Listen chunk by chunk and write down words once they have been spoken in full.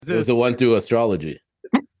It was the one through astrology.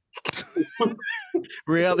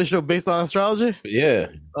 Reality show based on astrology? Yeah.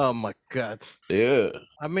 Oh my god. Yeah.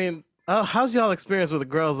 I mean, how's y'all experience with the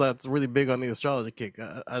girls that's really big on the astrology kick?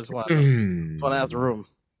 I just want to ask the room.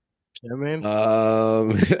 You know what I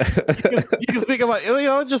mean? You can speak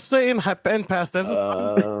about, just saying pen past tense.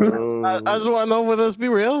 I just want to know whether this be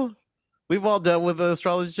real. We've all dealt with the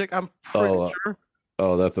astrology chick. I'm pretty sure.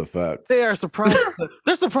 Oh, that's a fact. They are surprised.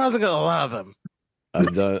 They're surprising a lot of them.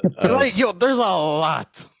 I've done there's a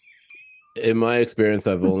lot. In my experience,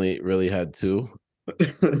 I've only really had two.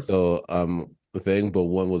 So the thing, but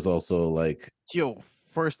one was also like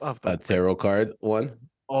first off a tarot card one.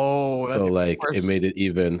 Oh, so like it made it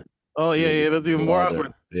even. Oh yeah, that's even more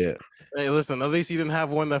awkward. Yeah. Hey, listen, at least you didn't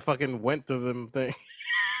have one that fucking went to them thing.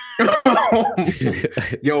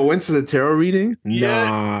 Yo, went to the tarot reading?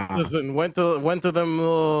 Yeah. Nah. Listen, went to them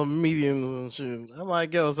little meetings and shit. I'm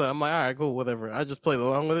like, yo, so I'm like, all right, cool, whatever. I just played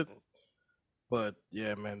along with it. But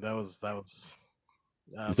yeah, man, that was.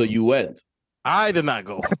 So you went? I did not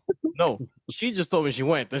go. No, she just told me she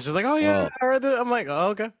went, and she's like, "Oh yeah, I heard it." I'm like, "Oh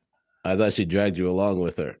okay." I thought she dragged you along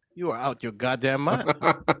with her. You are out your goddamn mind.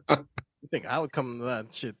 You think I would come to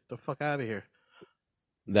that shit? The fuck out of here.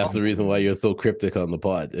 That's the reason why you're so cryptic on the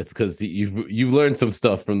pod. It's because you learned some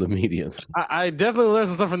stuff from the medium. I definitely learned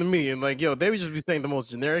some stuff from the medium. Like, yo, they would just be saying the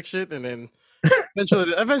most generic shit, and then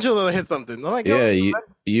eventually they'll hit something. I'm like, yeah,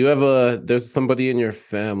 you have there's somebody in your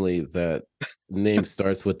family that name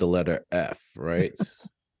starts with the letter F, right?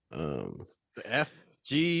 F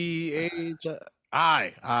G H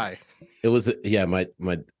I. It was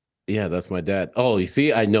that's my dad. Oh, you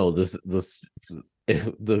see, I know this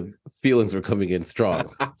the feelings were coming in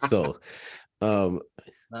strong. So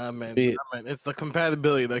Nah, man, it's the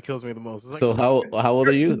compatibility that kills me the most. Like, so how old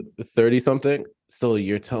are you? 30 something? So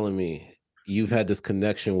you're telling me you've had this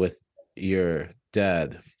connection with your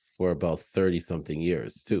dad for about 30 something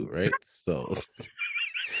years too, right? So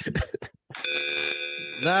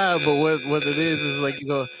nah, but what it is like,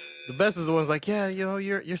 the best is the ones like, yeah,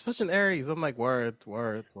 you're such an Aries. I'm like, word.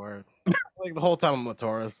 Like the whole time I'm a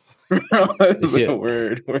Taurus.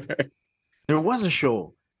 Word. There was a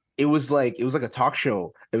show. It was like a talk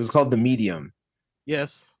show. It was called The Medium.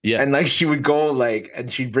 Yes. And like she would go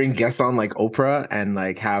and she'd bring guests on like Oprah and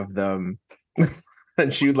like have them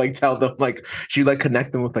and she would like tell them like she'd like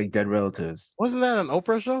connect them with like dead relatives. Wasn't that an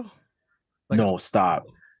Oprah show? Like, no, stop.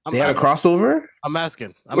 They had a crossover? I'm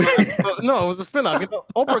asking. No, it was a spinoff.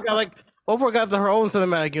 Oprah got her own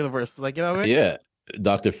cinematic universe. Like, you know what I mean? Yeah.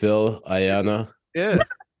 Dr. Phil, Ayana. Yeah.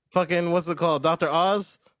 Fucking what's it called? Dr.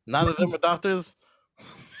 Oz? None of them are doctors.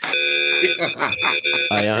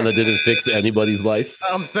 Ayana didn't fix anybody's life.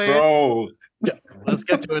 I'm saying, bro. Let's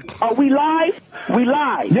get to it. Are we live? We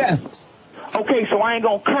live. Yes. Okay, so I ain't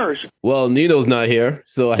gonna curse. Well, Nino's not here,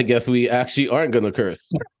 so I guess we actually aren't gonna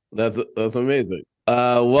curse. That's amazing.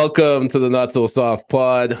 Welcome to the Not So Soft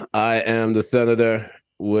Pod. I am the Senator.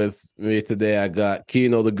 With me today, I got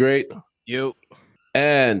Kino the Great. You.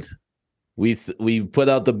 And we put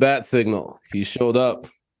out the bat signal. He showed up.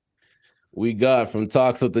 We got from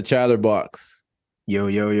Talks with the Chatterbox. Yo.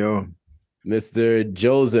 Mr.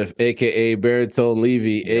 Joseph, aka Baritone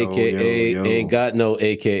Levy, aka ain't got no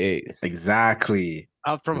AKA. Exactly.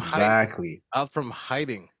 Out from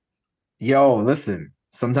hiding. Yo, listen.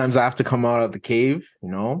 Sometimes I have to come out of the cave,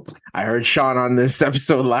 I heard Sean on this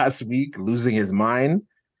episode last week losing his mind.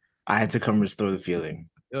 I had to come restore the feeling.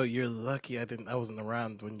 Yo, you're lucky I wasn't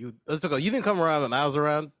around when you. Let's go. You didn't come around when I was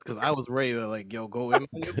around because I was ready to like, yo, go in.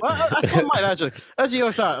 I might actually.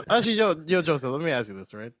 Yo, Sean. Actually, yo, Joseph. Let me ask you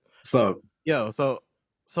this, right? So,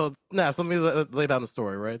 Naps, let me lay down the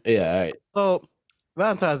story, right? Yeah, all right. So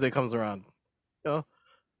Valentine's Day comes around.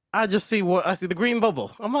 I just see the green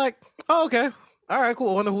bubble. I'm like, oh, okay. All right, cool.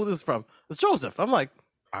 I wonder who this is from. It's Joseph. I'm like,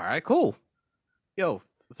 all right, cool. Yo,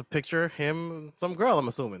 it's a picture of him and some girl, I'm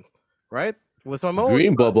assuming, right? With some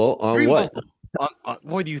green bubble on green what? Bubble. On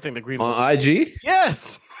what do you think the green on bubble? IG?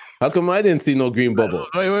 Yes. How come I didn't see no green bubble?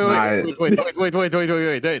 Wait.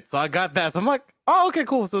 So I got that. So I'm like, oh, okay,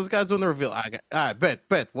 cool. So this guy's doing the reveal. All right,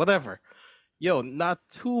 bet, whatever. Yo, not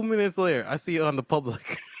 2 minutes later, I see it on the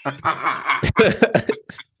public.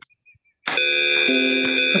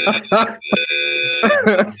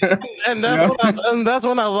 and that's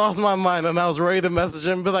when I lost my mind and I was ready to message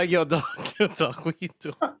him and be like, yo, dog, what you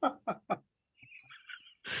doing?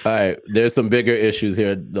 All right, there's some bigger issues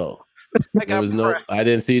here though. There was I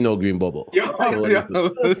didn't see no green bubble. This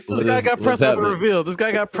guy got pressed for the reveal. This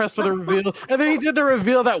guy got pressed for the reveal. And then he did the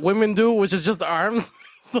reveal that women do, which is just the arms.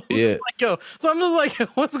 So yeah. So I'm just like,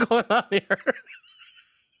 what's going on here?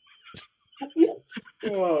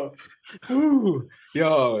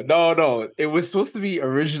 Yo, no. It was supposed to be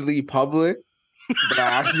originally public, but I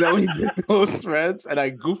accidentally did those threads and I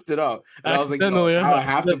goofed it up. And I was like, no, I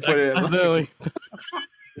have to put it. Accidentally.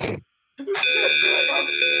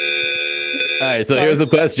 All right, so here's a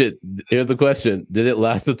question. Did it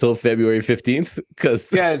last until February 15th? Because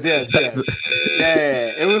yes.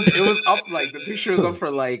 Yeah. It was up, like the picture was up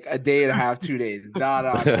for like a day and a half, 2 days.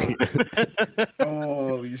 Nah.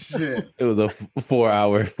 Holy shit. It was a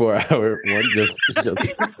 4-hour one. Just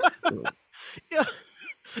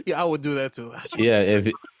yeah, I would do that too. yeah.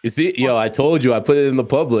 If you see, I told you I put it in the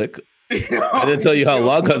public. I didn't tell you how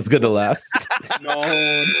long it's gonna last. No.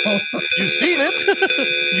 You've seen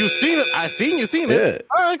it. You've seen it. You seen it.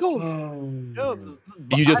 All right, cool.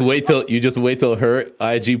 You just wait till her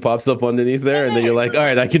IG pops up underneath there, and then you're like, all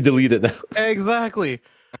right, I can delete it now. Exactly.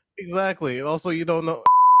 Also, you don't know.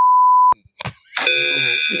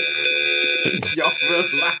 Yo,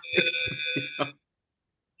 relax.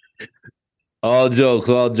 All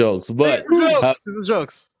jokes. But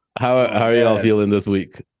jokes. How are y'all feeling this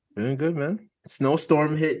week? Doing good, man.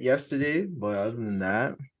 Snowstorm hit yesterday, but other than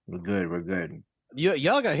that, we're good.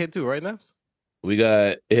 Y'all got hit too, right now? We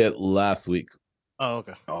got hit last week. Oh,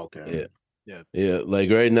 okay. Yeah.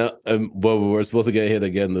 Like right now, but we're supposed to get hit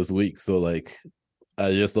again this week. So like,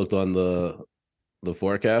 I just looked on the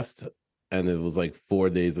forecast, and it was like 4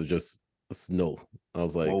 days of just snow. I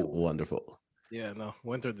was like, whoa. Wonderful. Yeah, no,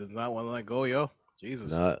 winter does not want to let go, yo.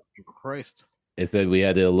 Jesus Christ. They said we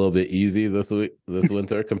had it a little bit easy this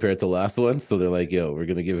winter compared to last one. So they're like, yo, we're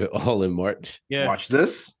gonna give it all in March. Yeah. Watch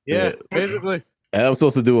this. Yeah. Basically. And I'm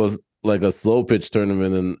supposed to do a slow pitch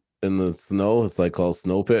tournament in the snow. It's like called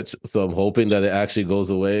snow pitch. So I'm hoping that it actually goes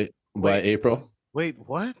away by April. Wait,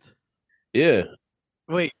 what? Yeah.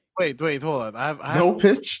 Wait, hold on. I have no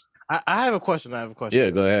pitch? I have a question. Yeah,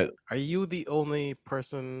 go ahead. Are you the only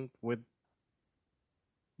person with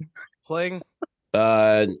playing?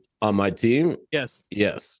 On my team?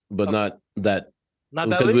 Yes, but not that. Not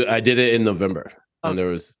that. I did it in November, and there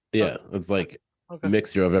was it's like a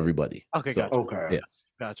mixture of everybody. Okay, so, gotcha. Okay, yeah,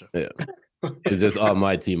 gotcha. Yeah, is this on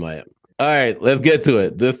my team? I am. All right, let's get to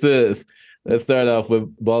it. Let's start off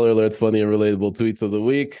with Baller Alert's funny and relatable tweets of the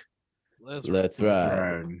week. Let's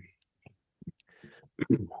ride.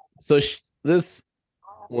 So this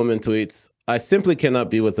woman tweets, "I simply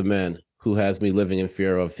cannot be with a man who has me living in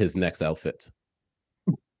fear of his next outfit."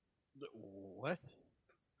 What?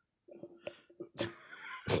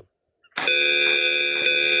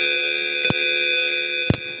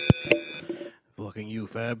 It's looking you,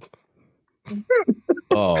 Fab.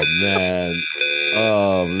 Oh man.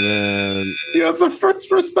 Yeah, it's the first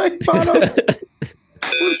person I thought of.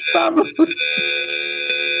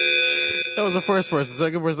 That was the first person.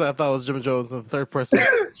 Second person I thought was Jim Jones, and the third person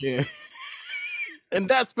was in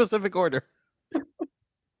that specific order.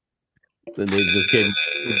 The name just came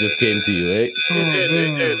to you, eh?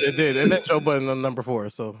 It did. And then Joe Budden on number 4.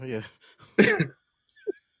 So yeah.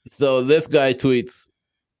 So this guy tweets,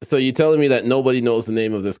 "So you're telling me that nobody knows the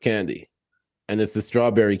name of this candy, and it's the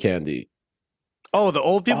strawberry candy?" Oh, the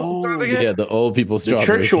old people. Yeah, the old people strawberry.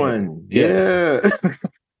 The church one. Yeah.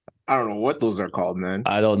 I don't know what those are called, man.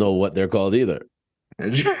 I don't know what they're called either.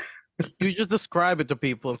 You just describe it to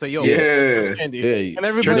people and say, "Yo, candy," yeah, and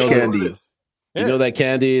everybody knows candy. You know that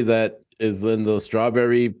candy that is in the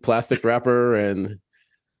strawberry plastic wrapper, and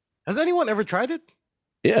has anyone ever tried it?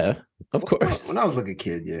 Yeah, of course. When I was like a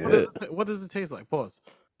kid, yeah. What does it taste like? Pause.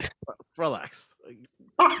 Relax.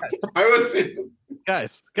 I would say,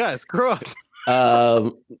 guys, grow up.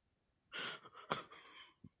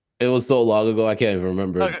 It was so long ago, I can't even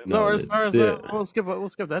remember. Okay, we'll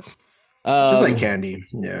skip that. Just like candy,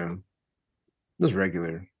 yeah. Just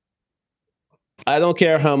regular. I don't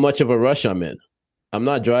care how much of a rush I'm in. I'm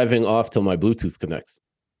not driving off till my Bluetooth connects.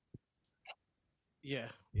 Yeah.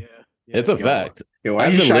 It's a fact. Yo, why are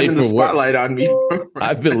you shining the spotlight on me?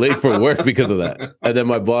 I've been late for work because of that. And then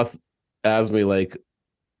my boss asked me like,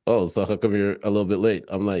 "Oh, so how come you're a little bit late?"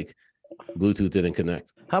 I'm like, "Bluetooth didn't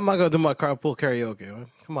connect." How am I gonna do my carpool karaoke, man?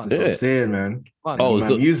 Come on. That's what I'm saying, man.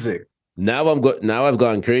 So music. Now I've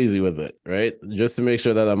gone crazy with it, right? Just to make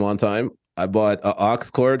sure that I'm on time. I bought an aux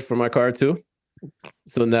cord for my car too.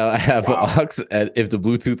 So now I have an aux, and if the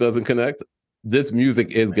Bluetooth doesn't connect, this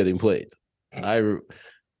music is getting played.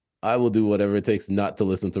 I will do whatever it takes not to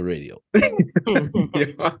listen to radio.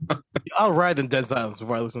 I'll ride in dead silence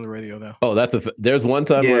before I listen to radio now. Oh, there's one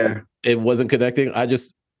time where it wasn't connecting. I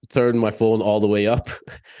just turned my phone all the way up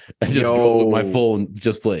and just go with my phone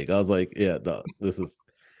just playing. I was like, yeah, no,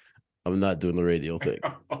 I'm not doing the radio thing.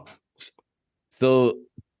 So,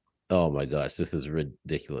 oh my gosh, this is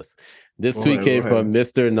ridiculous. This tweet came from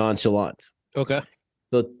Mr. Nonchalant. Okay.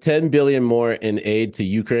 So 10 billion more in aid to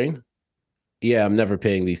Ukraine. Yeah, I'm never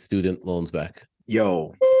paying these student loans back.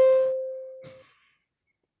 Yo.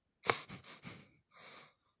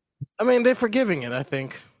 I mean, they're forgiving it, I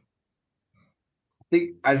think.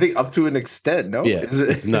 I think up to an extent, no? Yeah,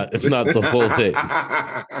 it's not the full thing.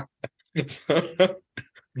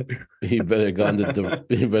 He better gone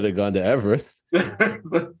to Everest.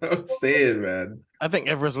 I'm saying, man. I think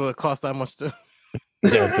Everest would have cost that much too.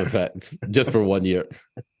 That's a fact. Just for 1 year.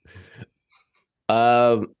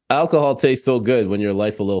 Alcohol tastes so good when your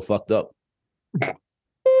life a little fucked up.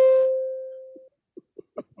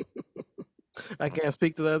 I can't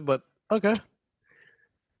speak to that, but okay.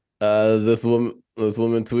 This woman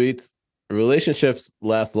tweets, relationships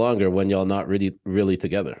last longer when y'all not really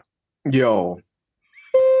together. Yo.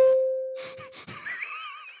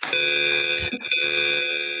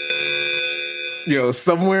 Yo,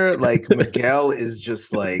 somewhere like Miguel is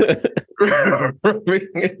just like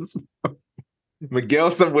Miguel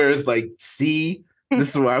somewhere is like, see,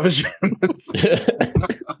 this is what I was trying to say.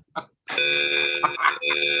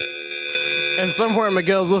 And somewhere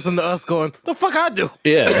Miguel's listening to us going, the fuck I do?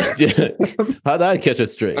 Yeah. How'd I catch it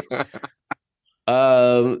straight?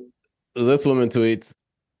 This woman tweets,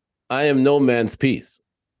 I am no man's peace.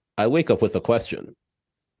 I wake up with a question.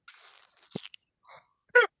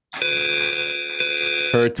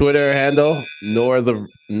 Her Twitter handle, nor the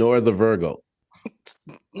Virgo.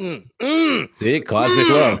 See, cosmic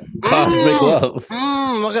love. Cosmic love.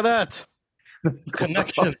 Look at that.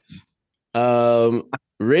 Connections.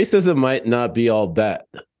 Racism might not be all that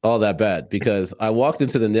bad, because I walked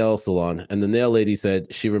into the nail salon and the nail lady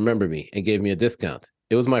said she remembered me and gave me a discount.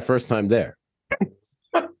 It was my first time there.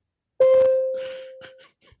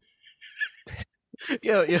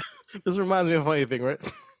 Yeah. This reminds me of a funny thing, right?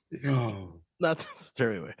 Yo. Not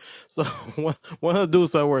necessarily way. So one of the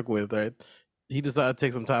dudes I work with, right? He decided to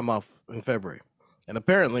take some time off in February, and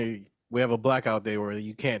apparently we have a blackout day where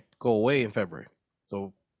you can't go away in February.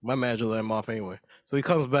 So my manager let him off anyway. So he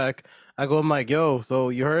comes back. I go, I'm like, yo, so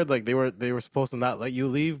you heard like they were supposed to not let you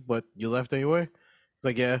leave, but you left anyway. He's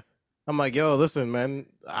like, yeah. I'm like, yo, listen, man.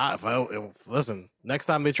 Listen, next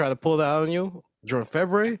time they try to pull that out on you during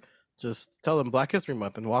February, just tell them Black History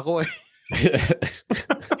Month and walk away.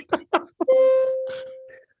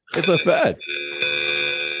 It's a fact.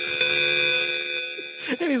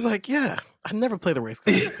 And he's like, yeah, I never play the race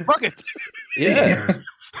card. Fuck it. Yeah.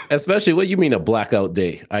 Especially, what you mean a blackout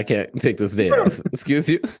day? I can't take this day off. Excuse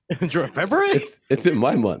you? During February? It's in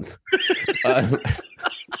my month.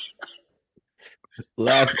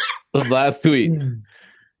 Last tweet.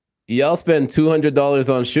 Y'all spend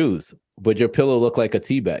 $200 on shoes, but your pillow look like a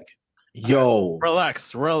tea bag. Yo.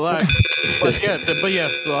 Relax. But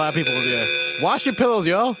yes, a lot of people, yeah. Wash your pillows,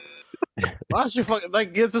 y'all. Wash your fucking,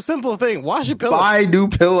 like, it's a simple thing. Wash your pillows. Buy new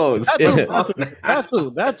pillows.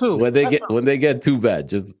 That too. When they get too bad,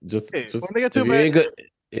 just when they get too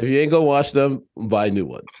if you ain't gonna wash them, buy new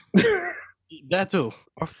ones. That too.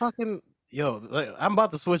 Or fucking, yo, like, I'm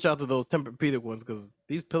about to switch out to those Tempur-Pedic ones because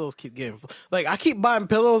these pillows keep getting, like, I keep buying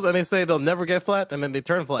pillows and they say they'll never get flat and then they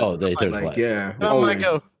turn flat. Oh, they turn flat. Yeah. And I'm like,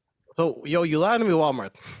 yo, so yo, you lied to me,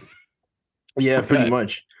 Walmart. Yeah, pretty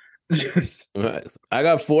much. I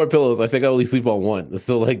got 4 pillows. I think I only sleep on one.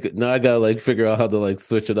 So like now I gotta like figure out how to like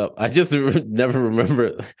switch it up. I just never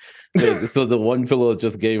remember. So the one pillow is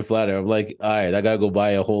just getting flatter. I'm like, all right, I gotta go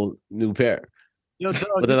buy a whole new pair. Yo, dog,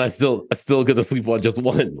 but then I still gonna sleep on just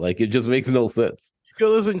one. Like it just makes no sense. Yo,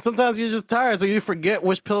 listen, sometimes you're just tired, so you forget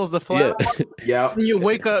which pillows to flat. Yeah. When you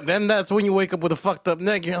wake up, then that's when you wake up with a fucked up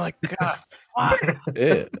neck. You're like, God, fuck.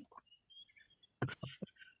 Yeah.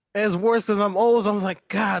 And it's worse because I'm old. So I'm like,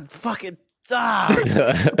 God, fucking stop.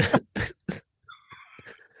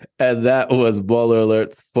 And that was Baller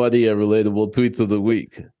Alert's funny and relatable tweets of the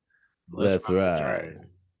week. That's right.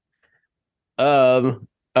 All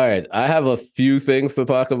right. I have a few things to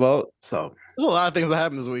talk about. So there's a lot of things that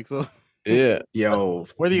happened this week. So yeah. Yo.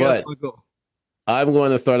 Where do you guys want to go? I'm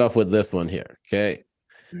going to start off with this one here, okay?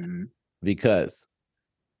 Mm-hmm. Because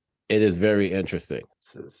it is very interesting.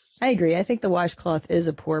 I agree. I think the washcloth is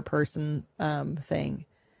a poor person thing.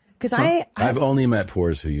 Because I've only met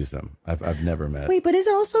poors who use them. I've never met. Wait, but is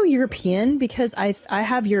it also European? Because I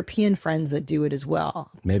have European friends that do it as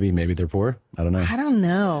well. Maybe they're poor. I don't know. I don't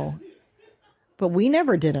know. But we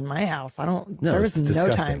never did in my house. There was no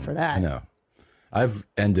time for that. I know. I've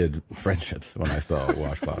ended friendships when I saw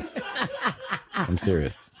washcloths. I'm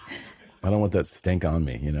serious. I don't want that stink on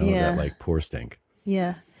me, that like poor stink.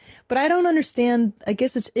 Yeah. But I don't understand. I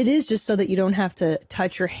guess it is just so that you don't have to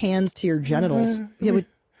touch your hands to your genitals. We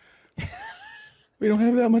don't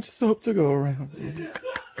have that much soap to go around.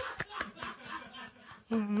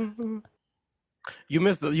 You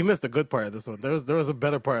missed a good part of this one. There was a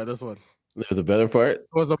better part of this one. There's a better part.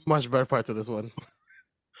 There was a much better part to this one.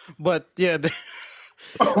 But yeah,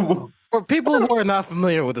 for people who are not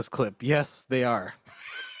familiar with this clip, yes, they are.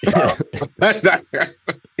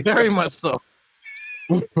 Very much so.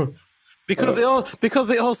 Because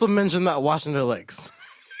they also mentioned not washing their legs.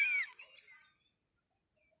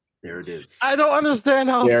 There it is. I don't understand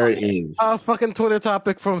how there it is. A fucking Twitter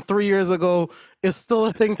topic from 3 years ago is still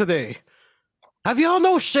a thing today. Have y'all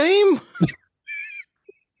no shame?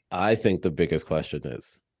 I think the biggest question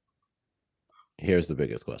is, here's the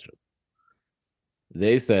biggest question.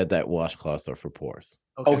 They said that washcloths are for pores.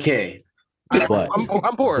 Okay. But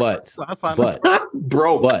I'm poor. But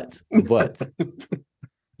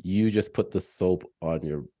you just put the soap on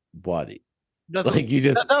your body. That's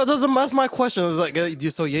my question. Is like,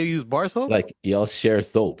 so you use bar soap? Like y'all share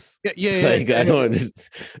soaps? Yeah. Like I don't understand.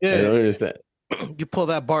 I don't understand. You pull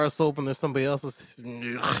that bar of soap and there's somebody else's.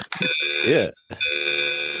 Yeah.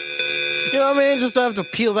 You know what I mean? Just have to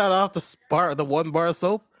peel that off the one bar of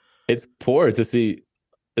soap. It's poor to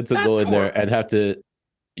go in there and have to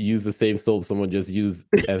use the same soap someone just used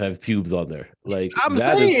and have pubes on there. Like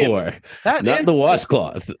that is poor. Not the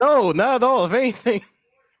washcloth. No, not at all. If anything.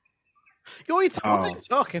 What are you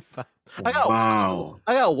talking about? I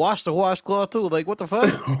gotta wash the washcloth too. Like what the fuck?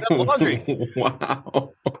 That's laundry.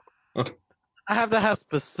 Wow. I have to have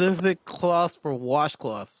specific cloths for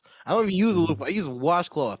washcloths. I don't even use a loofah. I use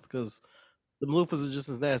washcloth because the loofahs is just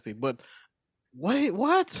as nasty. But wait,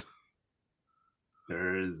 what?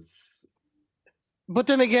 But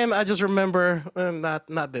then again, I just remember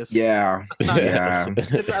not this. Yeah, yeah.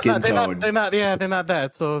 Skin tone. They're not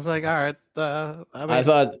that. So it's like, all right.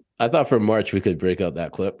 I thought for March we could break out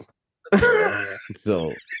that clip.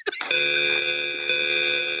 So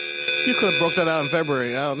you could have broke that out in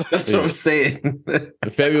February. I don't know. That's what I'm saying.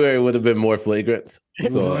 February would have been more flagrant.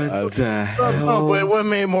 So what the hell? But it would have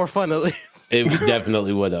made more fun at least. It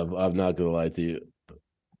definitely would have. I'm not gonna lie to you.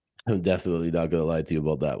 I'm definitely not gonna lie to you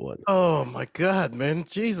about that one. Oh my god, man!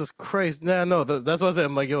 Jesus Christ! No, that's what I said.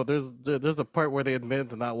 I'm like, yo, there's a part where they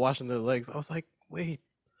admit to not washing their legs. I was like, wait,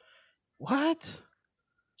 what?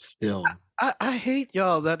 Still, I hate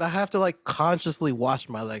y'all that I have to like consciously wash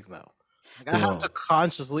my legs now. Like, I have to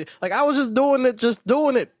consciously, like, I was just doing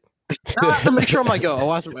it. Now I have to make sure I'm like, yo,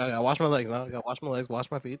 I gotta wash my legs now. I gotta wash my legs,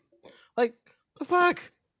 wash my feet. Like, the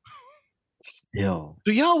fuck? Still,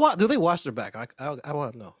 do they wash their back? I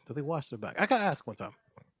want to know. Do they wash their back? I gotta ask one time.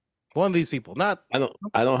 One of these people. I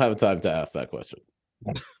don't have time to ask that question.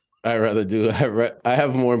 I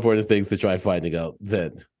have more important things to try finding out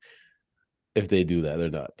than if they do that or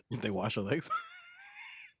not. If they wash their legs.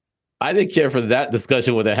 I didn't care for that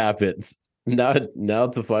discussion when it happens. Now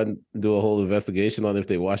to do a whole investigation on if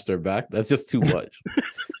they wash their back, that's just too much.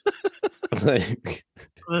 Like,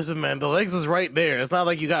 listen, man, the legs is right there. It's not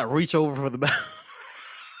like you got to reach over for the back.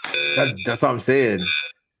 That's what I'm saying.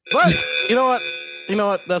 But you know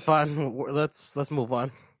what? That's fine. Let's move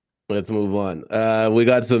on. Let's move on. We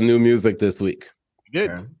got some new music this week. Good.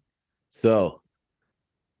 Okay. So,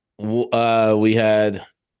 we had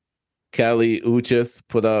Kali Uchis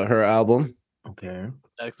put out her album. Okay.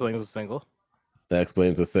 That explains the single.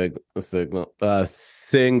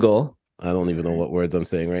 Single. I don't even know what words I'm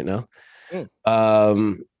saying right now.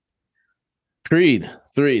 Creed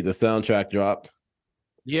 3, the soundtrack dropped.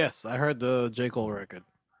 Yes, I heard the J. Cole record.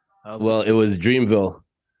 It was Dreamville.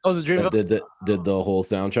 Oh, was it Dreamville? Did the whole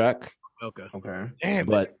soundtrack. Okay. Damn,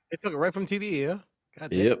 but they took it right from TDE, yeah?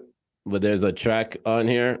 God damn. Yep. But there's a track on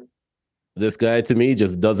here. This guy, to me,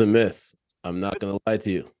 just doesn't miss. I'm not going to lie to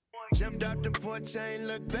you. Shout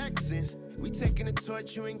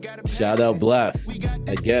out Blast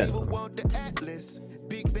again.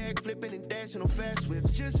 Big bag flipping and dashing on fast whip.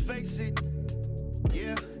 Just face it.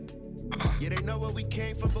 Yeah, they know where we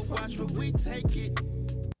came from, but watch where we take it.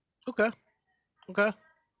 Okay.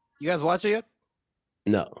 You guys watch it yet?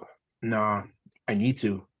 No, I need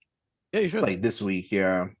to. Yeah, you should. Like this week,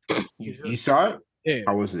 yeah. You saw it? Yeah.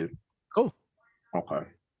 How was it? Cool. Okay.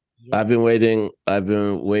 I've been waiting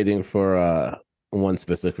for one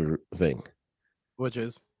specific thing. Which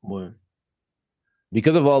is? What?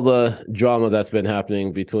 Because of all the drama that's been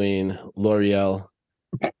happening between L'Oreal,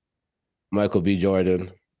 Michael B.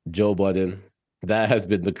 Jordan, Joe Budden, that has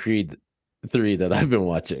been the Creed 3 that I've been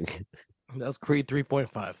watching. That's Creed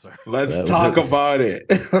 3.5, sir. Let's talk about it.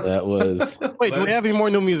 That was... Wait, do we have any more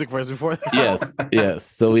new music first before this? Yes.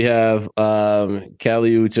 So we have Kali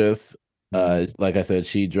Uchis. Like I said,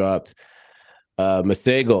 she dropped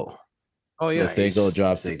Masego. Oh, yeah. Masego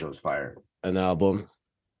dropped Masego's fire. an album.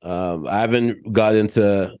 I haven't got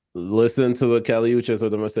into listen to the Kali Uchis or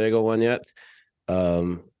the Masego one yet.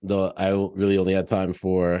 Though I really only had time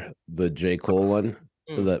for the J. Cole one.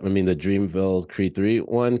 The Dreamville Creed 3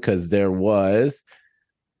 one, because there was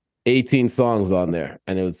 18 songs on there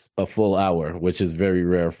and it was a full hour, which is very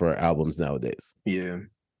rare for albums nowadays. Yeah.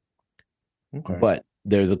 Okay. But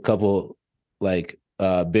there's a couple like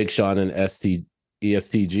Big Sean and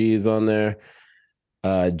ESTGs on there.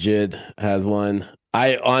 Jid has one.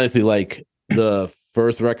 I honestly like the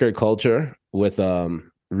first record Culture with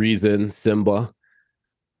Reason, Simba.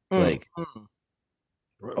 Like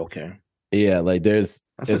okay. Yeah, like it's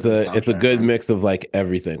a good mix of like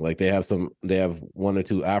everything. Like they have one or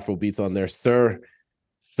two Afro beats on there. Sir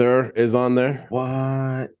is on there.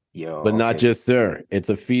 What? Yo, but not just Sir. It's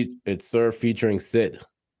Sir featuring Sid.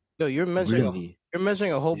 No, you're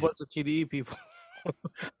mentioning a whole bunch of TDE people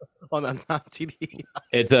on a non TDE.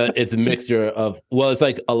 It's a mixture of it's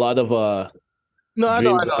like a lot of I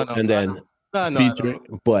know. And then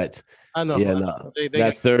featuring, but I know. Yeah, no.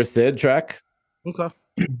 That Sir Sid track. Okay.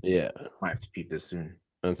 Yeah, might have to peep this soon.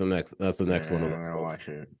 That's the next one. I'm gonna watch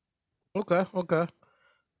it. Okay.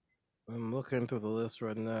 I'm looking through the list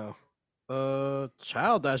right now.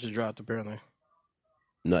 Child actually dropped apparently.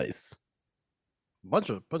 Nice. Bunch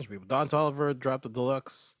of people. Don Toliver dropped the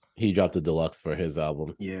deluxe. He dropped the deluxe for his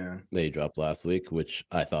album. Yeah, they dropped last week, which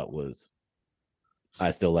I thought was.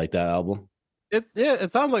 I still like that album.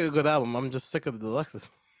 It sounds like a good album. I'm just sick of the deluxes.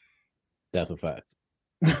 That's a fact.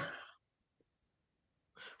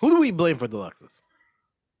 Who do we blame for deluxes?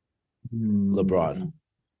 LeBron.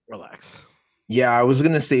 Relax. Yeah, I was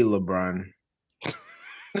gonna say LeBron.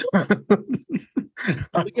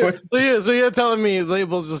 So you're telling me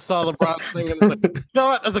labels just saw LeBron's thing and like, you know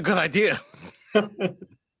what? That's a good idea.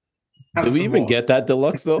 Did we even get that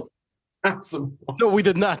deluxe though? No, we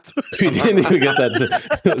did not. We didn't even get that.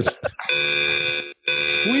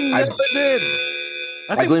 We never did.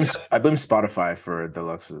 I blame Spotify for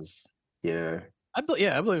deluxes. Yeah. I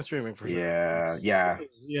blame streaming for sure. Yeah.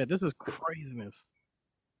 This is craziness.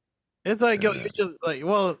 It's like you just like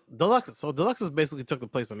deluxes. So deluxes basically took the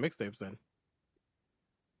place of mixtapes then.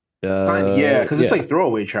 Because it's like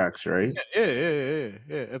throwaway tracks, right?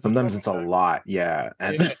 Yeah. Sometimes it's a lot,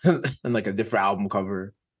 and and like a different album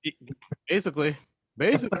cover. Basically,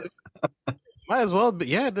 might as well be.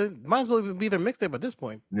 Yeah, might as well be their mixtape at this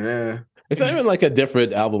point. Yeah. It's not even like a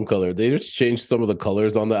different album color. They just changed some of the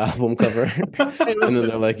colors on the album cover. Hey, and then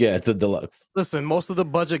they're like, it's a deluxe. Listen, most of the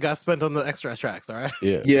budget got spent on the extra tracks, all right?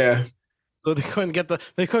 Yeah. So they couldn't get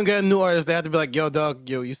a new artist. They had to be like, yo, dog,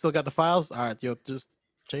 you still got the files? All right, just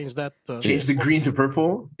change that. Change the green to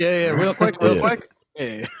purple? Yeah, real quick.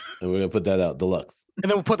 Yeah. And we're going to put that out, deluxe. And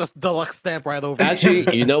then we'll put this deluxe stamp right over.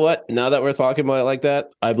 Actually, you know what? Now that we're talking about it like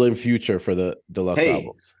that, I blame Future for the deluxe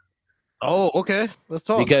albums. Oh, okay. Let's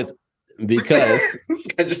talk. Because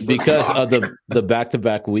of the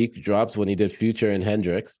back-to-back week drops when he did Future and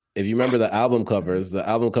Hendrix. If you remember the album covers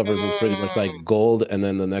was pretty much like gold, and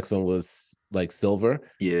then the next one was like silver.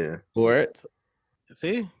 Yeah. For it.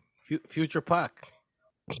 See? Future Pac.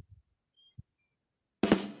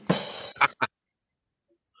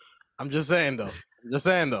 I'm just saying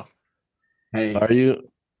though. Hey. Are you?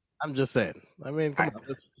 I'm just saying. I mean, come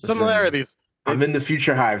on. Similarities. I'm in the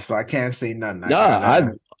Future hive, so I can't say nothing.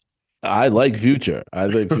 I like Future. I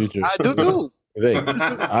think Future. I do too.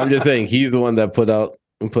 I'm just saying he's the one that put out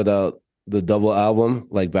the double album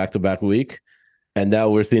like back to back week, and now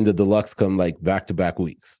we're seeing the deluxe come like back to back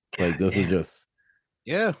weeks. Like this is just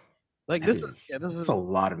like this is a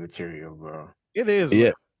lot of material, bro. It is.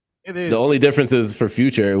 Yeah, it is. The only difference is for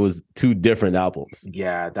Future, it was two different albums.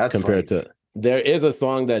 Yeah, that's compared to. There is a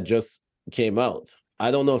song that just came out. I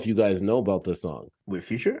don't know if you guys know about this song with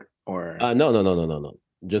Future or no.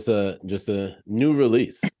 Just a new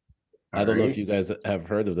release. I don't know if you guys have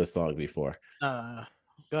heard of this song before. Go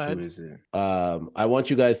ahead. Who is it? I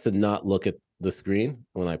want you guys to not look at the screen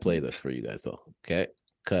when I play this for you guys, though. Okay,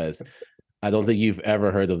 because I don't think you've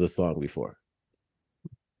ever heard of this song before.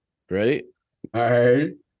 Ready? All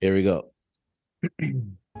right. Here we go.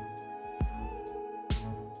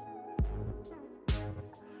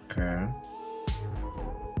 Okay.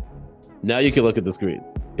 Now you can look at the screen.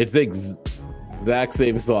 It's the exact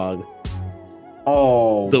same song.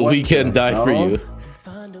 Oh, The Weeknd Die For You.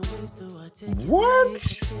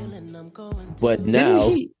 What? But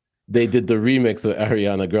now they did the remix with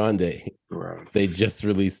Ariana Grande. Bro. They just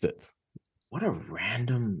released it. What a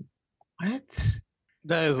random. What?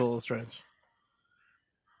 That is a little strange.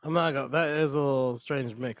 That is a little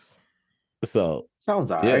strange mix. So sounds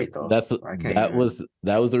alright though. That was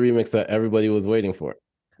the remix that everybody was waiting for.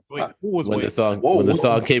 Wait, who was when waiting? the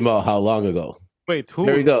song came out? How long ago? Wait, who?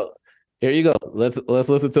 Here we go. Here you go. Let's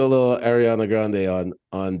listen to a little Ariana Grande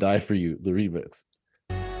on "Die for You," the remix.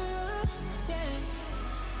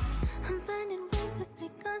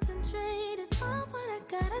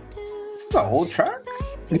 It's an old track.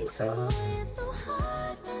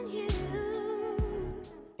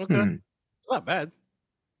 Okay, it's not bad.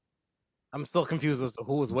 I'm still confused as to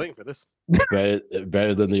who was waiting for this.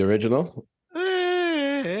 Better than the original.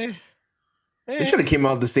 They should have came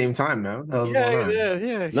out at the same time, man. What the hell's going on?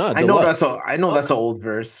 Yeah. No, I know that's an old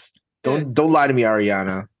verse. Don't lie to me,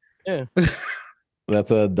 Ariana. Yeah.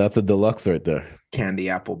 That's a deluxe right there. Candy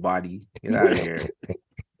apple body. Get out of here.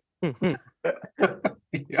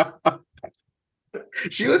 Yeah.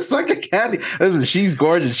 She looks like a candy. Listen, she's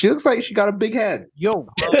gorgeous. She looks like she got a big head. Yo,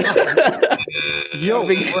 Big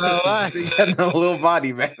relax. head and a little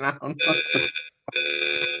body, man. I don't know.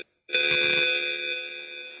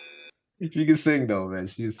 She can sing though, man.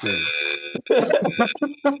 She can sing.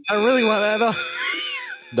 I really want that though.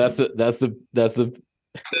 That's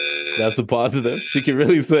the positive. She can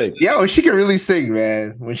really sing. Yeah, well, she can really sing,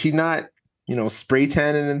 man. When she's not, spray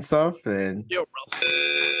tanning and stuff, and Yo, bro.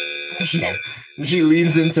 she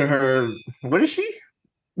leans into her. What is she?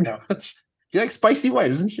 No, she like spicy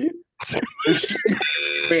white, isn't she?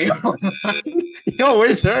 Wait, yo,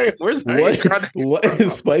 where's her? What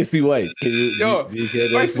is spicy white? Can you? Yo, you can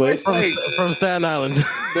spicy white From Staten Island.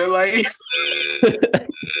 They're like.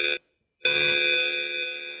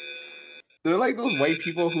 They're like those white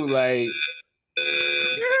people who like.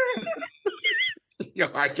 Yo,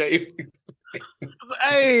 I can't even.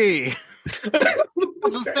 Hey,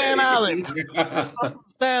 from Staten Island.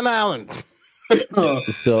 Staten Island.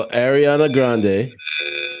 So Ariana Grande,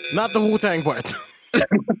 Not the Wu-Tang part.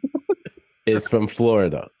 is from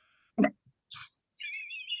Florida.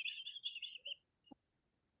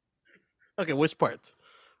 Okay, which part?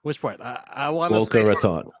 I want to Boca say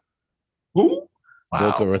Raton. Who?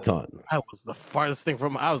 Wow. Boca Raton. That was the farthest thing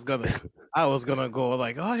from. I was gonna go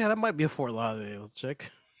like, oh yeah, that might be a Fort Lauderdale chick.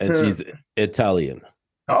 And she's Italian.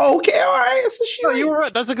 Oh, okay, all right. So she. No, you were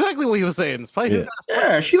right. That's exactly what he was saying. Spicy,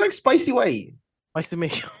 Yeah, she likes spicy white. spicy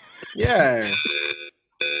mayo. Yeah.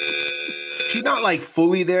 She's not like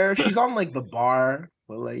fully there. She's on like the bar,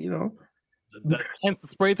 but like Hence the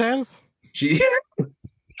spray tans. she.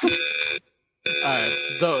 All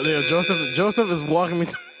right, Joseph is walking me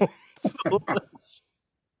towards.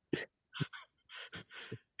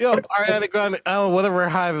 Yo, Ariana Grande, I don't know, whatever her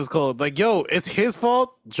hive is called. Like, yo, it's his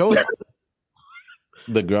fault, Joseph.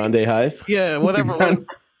 The Grande Hive. Yeah, whatever. Sounds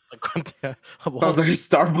like a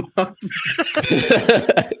Starbucks.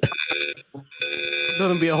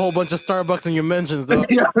 Gonna be a whole bunch of Starbucks in your mentions, though.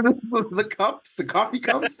 Yeah, the coffee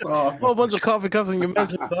cups. A Oh. whole bunch of coffee cups in your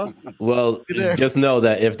mentions, though. Well, There. just know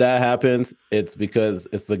that if that happens, it's because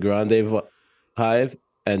it's the Grande Hive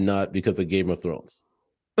and not because of Game of Thrones.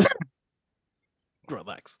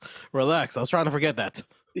 Relax. I was trying to forget that.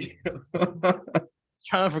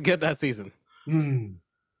 Trying to forget that season.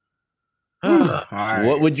 All right.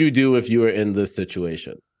 What would you do if you were in this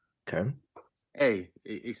situation? Okay. Hey,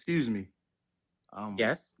 excuse me.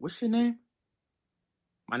 Yes. What's your name?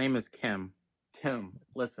 My name is Kim. Kim,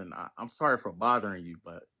 listen, I'm sorry for bothering you,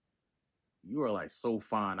 but you are like so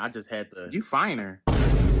fine. I just had to. You finer.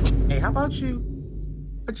 Hey, how about you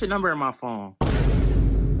put your number in my phone?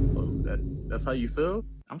 Oh, that's how you feel?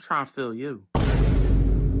 I'm trying to feel you. All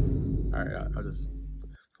right, I'll just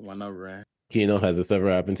put my number in. Kino, has this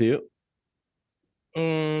ever happened to you?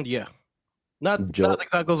 Yeah. Not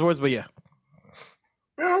exactly those words, but yeah.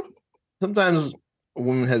 Well, sometimes a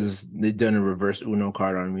woman they done a reverse Uno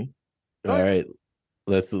card on me. All right,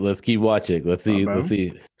 let's keep watching. Let's see. Okay. Let's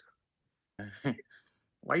see.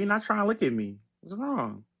 Why you not trying to look at me? What's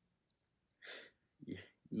wrong?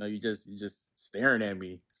 You just staring at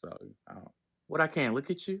me. So, I can't look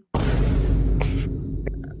at you.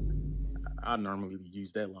 I normally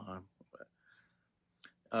use that line,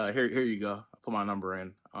 but here you go. I put my number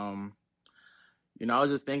in. I was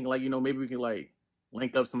just thinking, like, maybe we can like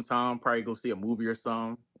link up sometime. Probably go see a movie or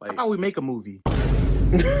something. Like, how about we make a movie?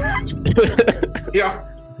 Yeah.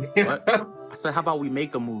 What? I said, how about we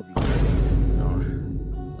make a movie? You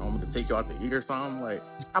want me to take you out to eat or something? Like,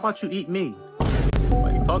 how about you eat me?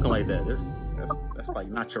 Like, you talking like that? That's like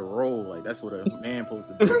not your role. Like, that's what a man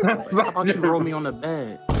supposed to do. Like, how about you roll me on the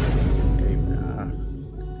bed?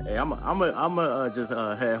 Hey, I'm just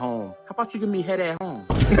head home. How about you give me head at home?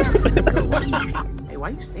 Why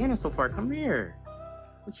you standing so far? Come here.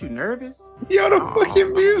 What, you nervous? Yo, the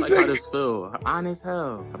fucking music. Like how this feel. Fine as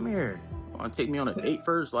hell. Come here. Want to take me on a date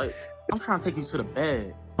first? Like, I'm trying to take you to the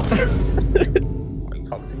bed. Like, you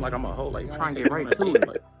talking to me like I'm a hoe. Like, you trying to get right to it.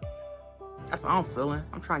 Like, that's how I'm feeling.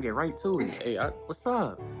 I'm trying to get right to it. Hey, what's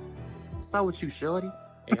up? What's up with you, shorty?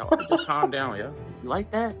 Hey, just calm down, yo. You like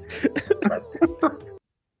that?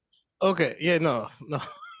 Okay, yeah, no.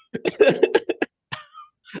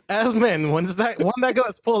 As men, when that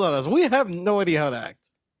gets pulled on us, we have no idea how to act.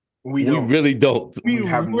 We really don't. We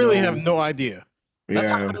really have no idea. That's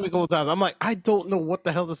happened to me a couple times. I'm like, I don't know what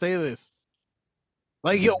the hell to say to this.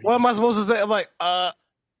 Like, yo, what am I supposed to say? I'm like, All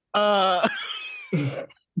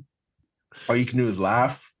you can do is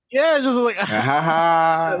laugh. Yeah, it's just like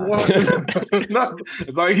ha. No,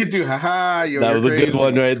 that's all you can do. Ha. That was a good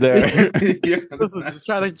one right there. Yeah,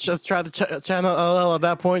 just try to channel LL at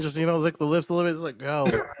that point. Just lick the lips a little bit. It's like, oh,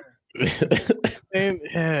 and,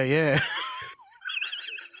 yeah.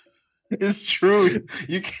 It's true.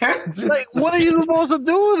 You can't do like, what are you supposed to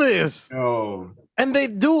do with this? No. And they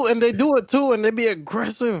do it too, and they be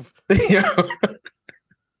aggressive. Yeah.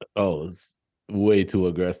 Oh, it's way too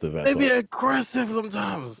aggressive. They be aggressive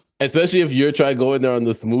sometimes. Especially if you're trying to go in there on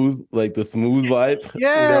the smooth vibe.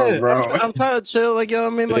 Yeah, no, bro. I'm trying to chill. Like, I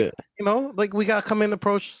mean, like, like we gotta come in and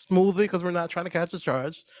approach smoothly because we're not trying to catch a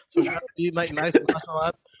charge. So we're trying to be like nice and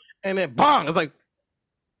nonchalant. And then bang! It's like,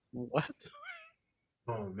 what?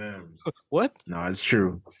 Oh man. What? No, it's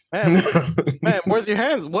true. Man, where's your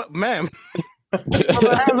hands? What, ma'am? Where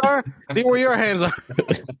my hands are? See where your hands are,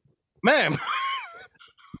 ma'am.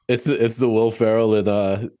 It's the Will Ferrell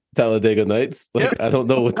in Talladega Nights. Like, yep. I don't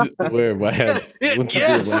know what to wear in my hands.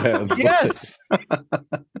 Yes.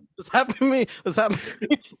 This happened to me. That happened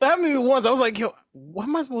to me once. I was like, yo, what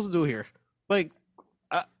am I supposed to do here? Like,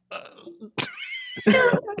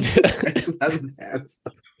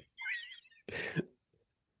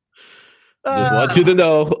 just want you to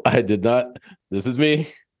know, I did not. This is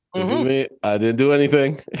me. This is me. I didn't do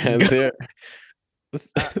anything. Hands here.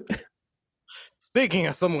 Speaking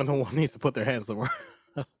of someone who needs to put their hands somewhere,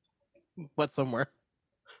 but somewhere.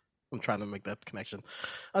 I'm trying to make that connection.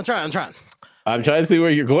 I'm trying. I'm trying to see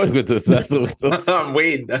where you're going with this. That's I'm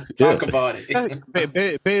waiting. Talk about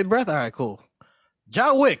it. Bated breath. All right, cool.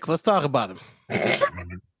 John Wick. Let's talk about him. Let's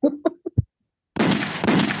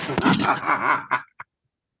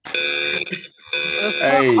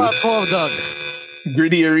talk about 12 Doug.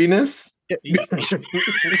 Gritty Arenas.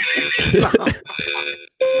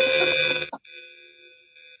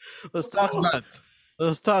 Let's talk about.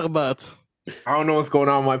 I don't know what's going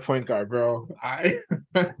on with my point guard, bro. I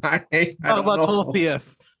talk about 12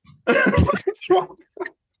 PF.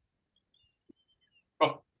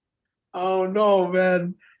 Oh no,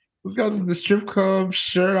 man! This guy's in the strip club,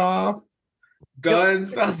 shirt off,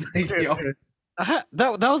 guns. I was like, yo.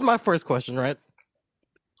 That was my first question, right?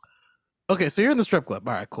 Okay, so you're in the strip club.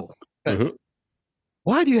 All right, cool. Okay. Mm-hmm.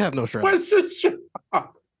 Why do you have no shirt? What's your shirt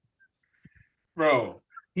off? Bro,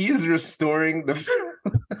 he is restoring the.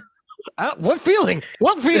 What feeling?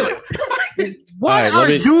 Why are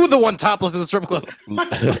you the one topless in the strip club?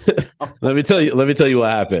 Let me tell you what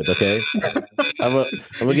happened. Okay, I'm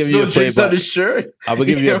gonna give you a play by. I'm gonna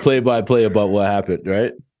give you a play-by-play about what happened.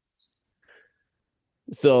 Right.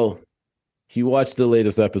 So, he watched the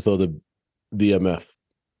latest episode of BMF,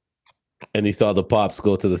 and he saw the pops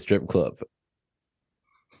go to the strip club.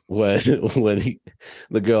 When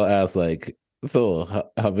the girl asked, like, so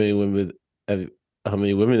how many women have you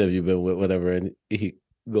been with, whatever, and he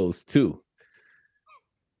goes 2.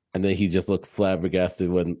 And then he just looked flabbergasted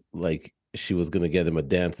when, like, she was gonna get him a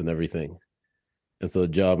dance and everything. And so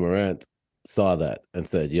Ja Morant saw that and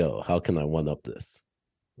said, yo, how can I one up this?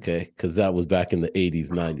 Okay, because that was back in the 80s,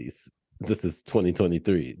 90s. This is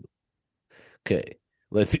 2023. Okay,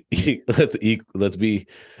 let's be.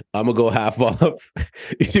 I'm gonna go half off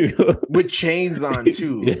with chains on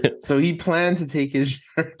too. Yeah. So he planned to take his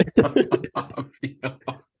shirt off.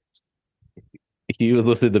 He was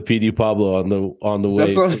listening to PD Pablo on the way.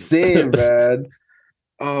 That's what I'm saying, man.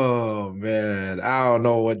 Oh man, I don't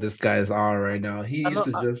know what this guy's on right now. He used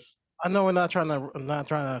to just. I know we're not trying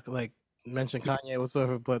to like mention Kanye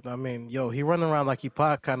whatsoever, but I mean, yo, he running around like he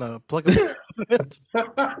Pac kind of plugging. No,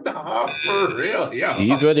 for real, yeah.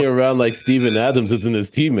 He's running around like Steven Adams isn't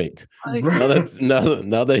his teammate.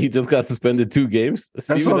 Now that he just got suspended 2 games,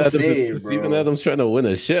 Steven Adams trying to win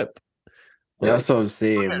a ship. That's what I'm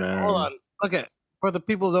saying, man. Hold on. Okay, for the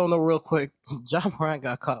people who don't know, real quick, Ja Morant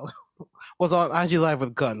got caught. Was on IG Live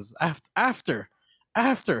with guns after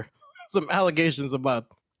some allegations about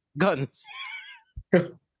guns.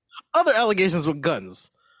 Other allegations with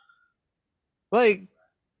guns. Like,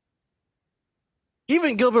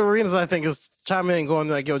 even Gilbert Arenas, I think, is chiming in and going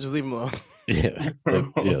like, yo, just leave him alone. Yeah.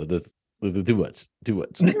 That's too much.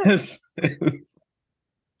 Yes.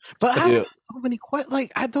 But I have so many questions.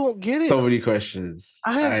 Like, I don't get it. So many questions.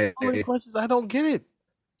 I have so many questions. I don't get it.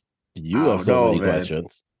 You have so many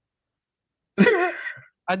questions.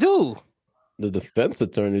 I do. The defense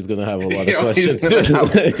attorney is going to have a lot of questions. He's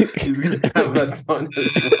going to have a ton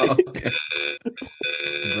as well.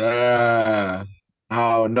 Bruh.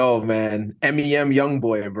 Oh no, man. MEM young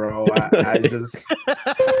boy, bro. I just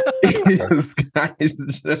this guy is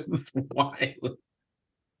just wild.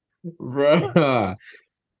 Bruh.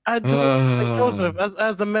 I do like, Joseph,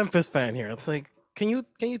 as the Memphis fan here. Like, can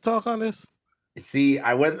you talk on this? See,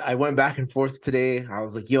 I went back and forth today. I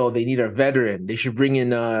was like, yo, they need a veteran. They should bring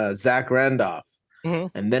in Zach Randolph.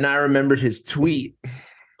 Mm-hmm. And then I remembered his tweet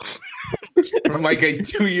from like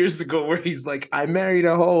 2 years ago where he's like, I married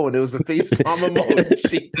a hoe, and it was a face palm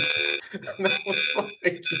emoji. And I was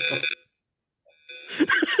like,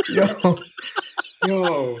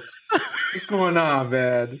 yo, what's going on,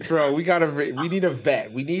 man? Bro, we need a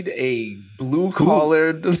vet. We need a blue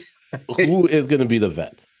collared. Who is going to be the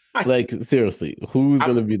vet? Like, seriously, who's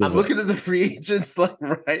going to be the vet? I'm looking at the free agents like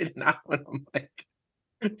right now, and I'm like,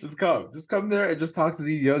 just come there and just talk to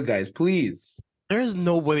these young guys, please. There's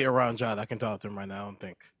nobody around John that can talk to him right now, I don't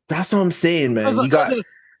think. That's what I'm saying, man. You got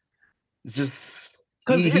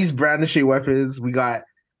he's brandishing weapons. We got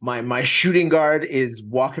my shooting guard is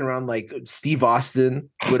walking around like Steve Austin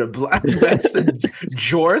with a black vest and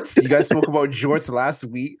jorts. You guys spoke about jorts last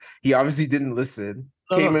week. He obviously didn't listen.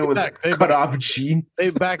 Came in with cut off jeans. They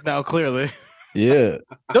back now, clearly. Yeah.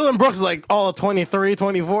 Dylan Brooks is like all 23,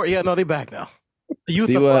 24. Yeah, no, they back now. The youth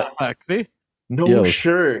are back. See? No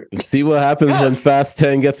shirt. See what happens when Fast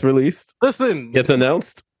 10 gets released? Listen. Gets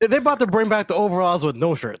announced? They're about to bring back the overalls with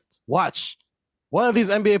no shirt. Watch. One of these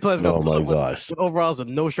NBA players with overalls with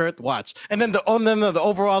no shirt. Watch. And then the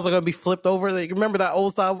overalls are going to be flipped over. Like, remember that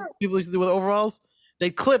old style people used to do with overalls? They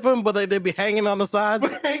clip them, but they'd be hanging on the sides.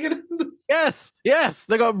 Yes.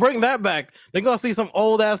 They're going to bring that back. They're going to see some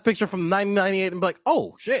old-ass picture from 1998 and be like,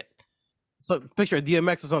 oh, shit. So picture of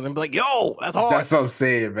DMX or something and be like, yo, that's hard. That's what I'm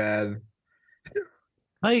saying, man.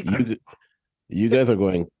 Like, you guys are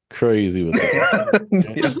going crazy with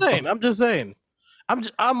that. I'm just saying.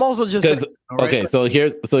 I'm also just saying, right? Okay, so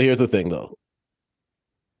here's the thing though.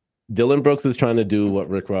 Dylan Brooks is trying to do what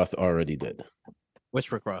Rick Ross already did.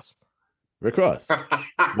 Which Rick Ross? Rick Ross. The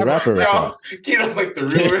rapper Rick Ross. Keno's like the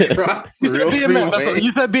real Rick Ross. The real BMF.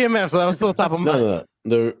 You said BMF, so that was still top of mind.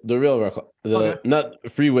 No. The real Rick Ross. Not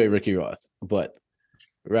Freeway Ricky Ross, but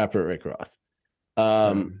rapper Rick Ross.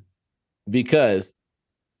 Because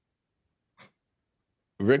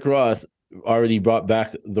Rick Ross already brought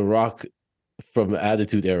back The Rock from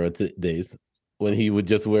Attitude Era days when he would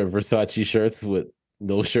just wear Versace shirts with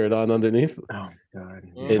no shirt on underneath. Oh God!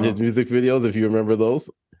 In his music videos, if you remember those.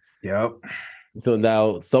 Yep. So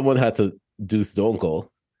now someone had to do Stone Cold.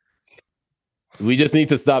 We just need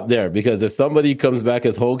to stop there because if somebody comes back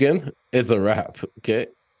as Hogan, it's a wrap. Okay.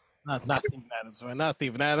 Not Steven Adams, man. Not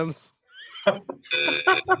Steven Adams.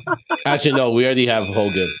 Actually, no. We already have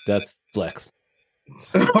Hogan. That's Flex.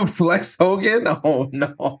 Flex Hogan? Oh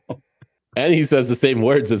no. And he says the same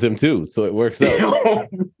words as him too, so it works out.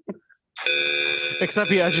 Except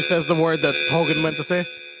he actually says the word that Hogan meant to say.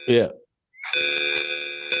 Yeah.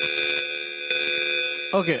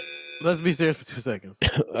 Okay, let's be serious for 2 seconds.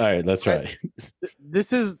 All right, let's try.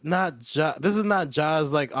 This is not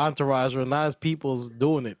Ja's like entourage or not his people's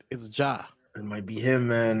doing it. It's Ja. It might be him,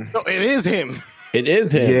 man. No, it is him. It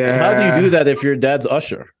is him. Yeah. How do you do that if your dad's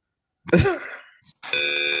Usher?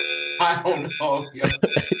 I don't know.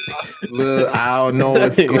 I don't know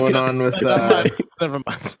what's going on with Never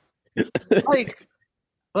mind.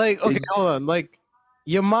 Like, okay, hold on. Like,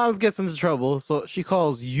 your mom gets into trouble, so she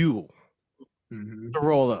calls you to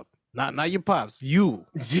roll up. Not your pops. You.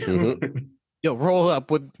 Mm-hmm. Yo, roll up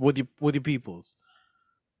with your peoples.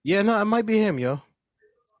 Yeah, no, it might be him, yo.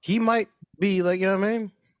 He might be like, you know what I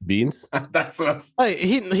mean? Beans. That's what I'm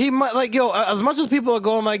saying. Like, he might like, yo. As much as people are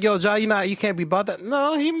going like, yo, Ja, you can't be about that.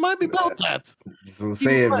 No, he might be about that. So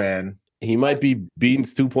say it, man. He might be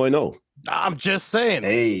Beans 2.0. I'm just saying.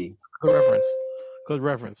 Hey, good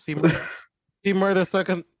reference. See murder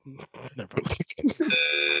second. Never mind.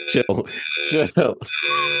 Chill.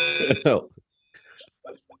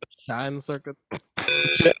 Shine circuit.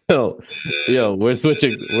 Chill. Yo, we're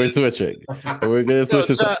switching. We're gonna switch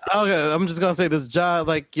this. Okay, I'm just gonna say this. Ja,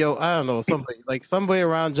 like, yo, I don't know, somebody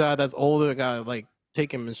around Ja that's older, gotta like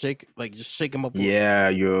take him and shake him up. Yeah,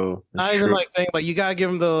 yo. Not even like thing, like you gotta give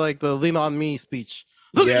him the lean on me speech.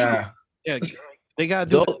 Yeah. Yeah, they gotta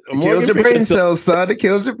do it. It kills your brain cells, son. It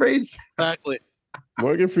kills your brain cells. Exactly.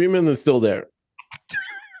 Morgan Freeman is still there.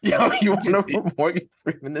 Yo, you want to put Morgan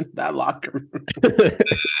Freeman in that locker room?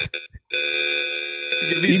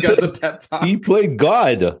 Give these guys a pep talk. He played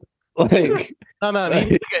God. Like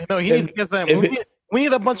no, he needs to get Samuel. We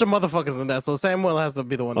need a bunch of motherfuckers in that, so Samuel has to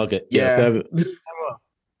be the one. Okay, yeah. Samuel.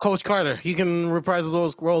 Coach Carter, he can reprise his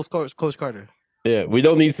roles. Coach Carter. Yeah, we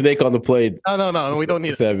don't need Snake on the plane. No, we don't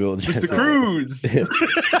need Samuel. Mr. Cruz.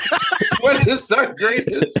 What is our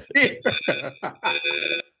greatest fear?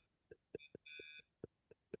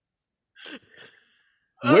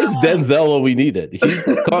 Where's Denzel when we need it?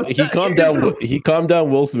 He calmed down. He calmed down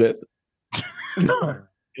Will Smith.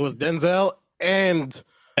 It was Denzel and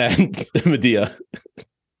Medea.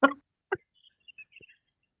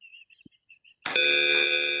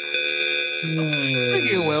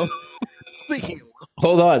 Speaking of Will.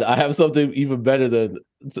 Hold on, I have something even better than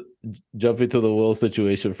jump into the Will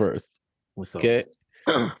situation first. What's up? Okay,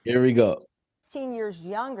 here we go. 16 years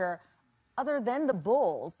younger. Other than the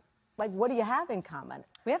Bulls, like, what do you have in common?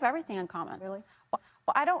 We have everything in common. Really?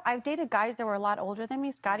 Well, I've dated guys that were a lot older than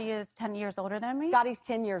me. Scotty is 10 years older than me. Scotty's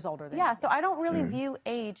 10 years older than Yeah, you. so I don't really view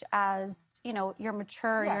age as, you're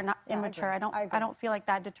mature, you're not immature. I don't feel like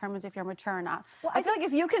that determines if you're mature or not. Well, I feel like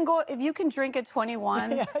if you can drink at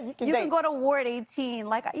 21, you can go to war at 18.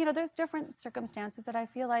 Like, there's different circumstances that I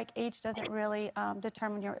feel like age doesn't really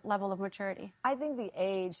determine your level of maturity. I think the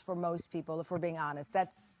age for most people, if we're being honest,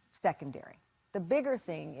 that's secondary. The bigger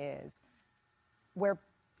thing is where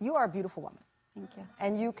you are a beautiful woman. Thank you.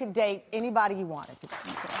 And you could date anybody you wanted to date.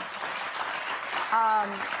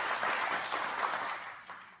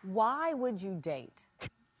 Why would you date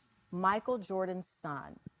Michael Jordan's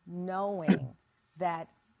son, knowing that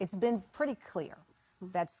it's been pretty clear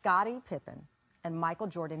that Scottie Pippen and Michael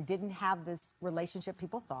Jordan didn't have this relationship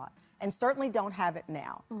people thought, and certainly don't have it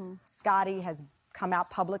now? Scottie has come out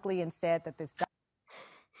publicly and said that this guy...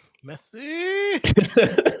 Messy.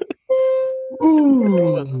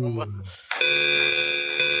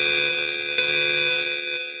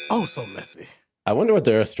 Oh, so messy. I wonder what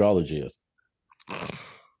their astrology is.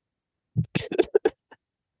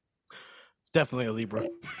 Definitely a Libra.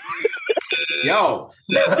 Yo,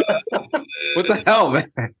 what the hell,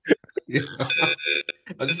 man?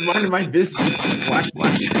 I'm just minding my business.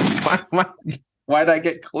 Why did I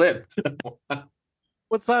get clipped?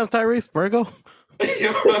 What size, Tyrese? Virgo?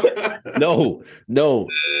 No.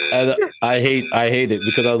 And I hate it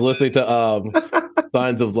because I was listening to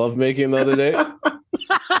Signs of Lovemaking the other day.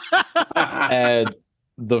 And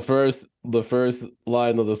the first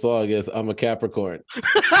line of the song is "I'm a Capricorn."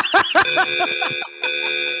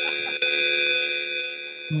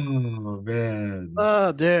 Oh man.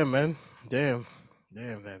 Oh damn, man. Damn.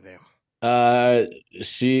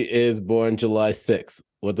 She is born July 6th.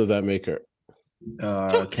 What does that make her?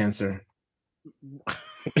 Cancer.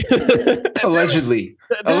 Allegedly.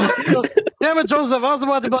 Damn it, Joseph. I was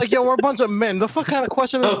about to be like, yo, we're a bunch of men. The fuck kind of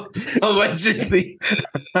question is Allegedly.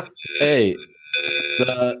 Hey,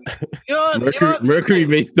 Mercury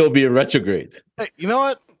may still be in retrograde. Hey, you know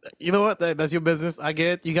what? That's your business. I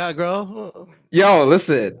get it. You got a girl. Yo,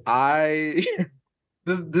 listen.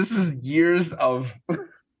 This is years of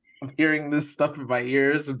hearing this stuff in my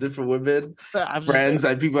ears of different women, friends,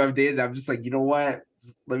 and people I've dated. I'm just like, you know what?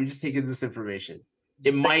 Let me just take in this information.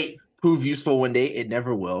 It might prove useful one day. It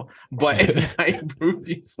never will, but it might prove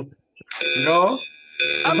useful. You know?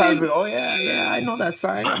 Sometimes, I know that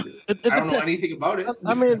sign. I don't know anything about it.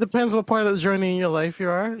 I mean, it depends what part of the journey in your life you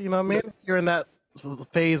are. You know what I mean? You're in that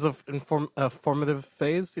phase of formative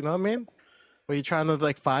phase. You know what I mean? Where you're trying to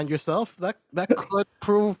like find yourself. That could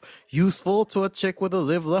prove useful to a chick with a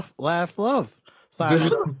live, laugh, love sign.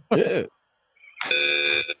 Yeah.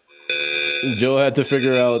 Joe had to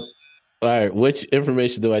figure out, all right, which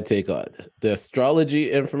information do I take on? The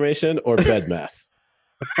astrology information or bed mass?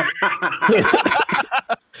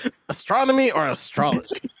 Astronomy or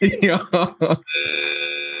astrology?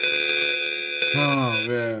 Oh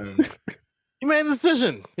man. He made a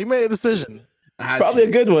decision. Probably a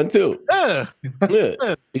good one too. Yeah.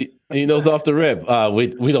 He knows off the rip.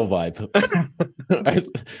 We don't vibe.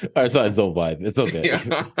 our signs don't vibe. It's okay.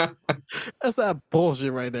 Yeah. That's that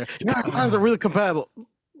bullshit right there. Our signs are really compatible.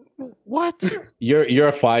 What? You're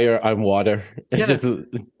a fire. I'm water. It just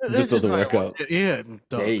doesn't work out. Yeah,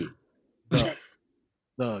 Doug. Hey.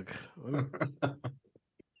 Doug. All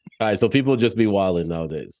right, so people just be wilding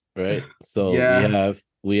nowadays, right? So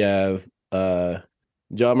we have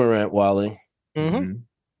John Morant wilding.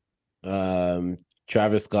 Mm-hmm.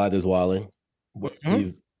 Travis Scott is wilding.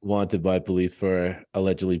 He's wanted by police for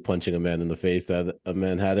allegedly punching a man in the face at a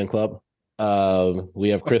Manhattan club. We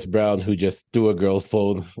have Chris Brown, who just threw a girl's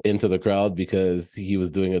phone into the crowd because he was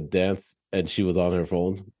doing a dance and she was on her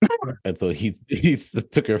phone. And so he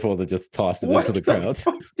took her phone and just tossed it into the crowd.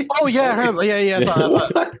 Oh yeah, I saw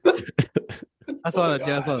that. I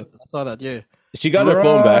saw that. Yeah. She got her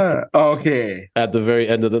phone back. Okay. At the very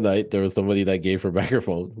end of the night, there was somebody that gave her back her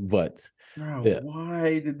phone. But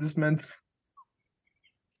why did this man?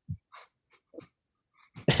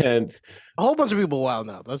 And a whole bunch of people wild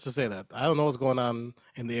now. Let's just say that. I don't know what's going on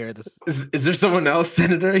in the air. Is there someone else,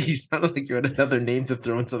 Senator? You sounded like you had another name to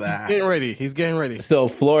throw into that. He's getting ready. So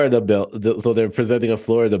Florida bill. So they're presenting a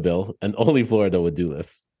Florida bill, and only Florida would do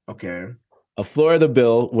this. Okay. A Florida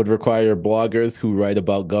bill would require bloggers who write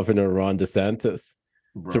about Governor Ron DeSantis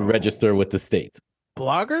to register with the state.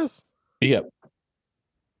 Bloggers? Yep.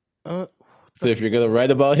 So if you're going to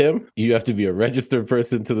write about him, you have to be a registered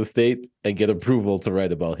person to the state and get approval to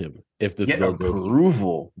write about him. If this bill goes through.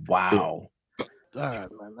 Approval. Wow. All right,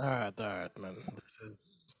 man. This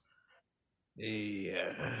is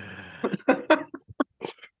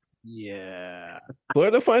yeah.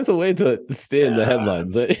 Florida finds a way to stay in the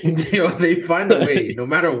headlines. Yo, they find a way, no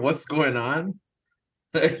matter what's going on.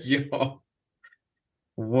 Yo.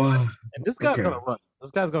 Wow. And this guy's gonna run.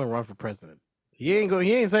 This guy's gonna run for president. He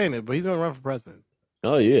ain't saying it, but he's gonna run for president.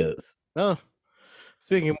 Oh, he is. Oh.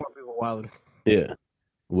 Speaking of more people wilding. Yeah.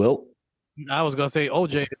 Well, I was gonna say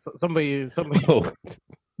OJ. Somebody. Oh.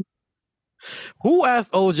 Who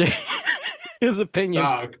asked OJ his opinion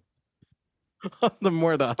on the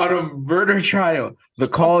murder? On a murder trial. The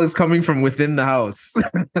call is coming from within the house.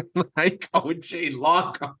 Like OJ,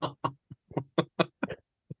 lock on.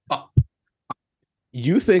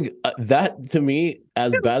 You think that, to me,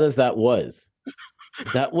 as bad as that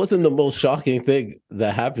wasn't the most shocking thing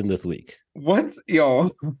that happened this week. What? Yo.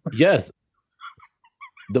 Yes.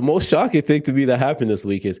 The most shocking thing to me that happened this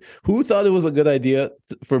week is who thought it was a good idea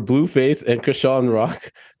for Blueface and Krishan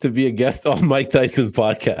Rock to be a guest on Mike Tyson's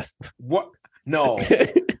podcast? What? No.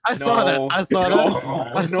 I saw that. I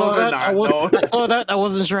saw that. I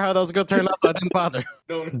wasn't sure how that was going to turn out, so I didn't bother.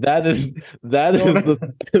 That is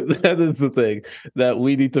the thing that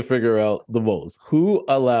we need to figure out the most. Who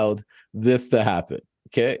allowed this to happen?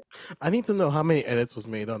 Okay. I need to know how many edits was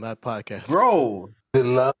made on that podcast. Bro. The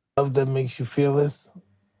love that makes you feel this?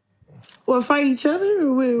 Well, fight each other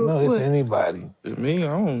or no, it's anybody. Me? I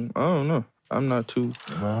don't know. I'm not too.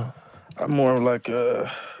 No. I'm more like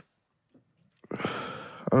I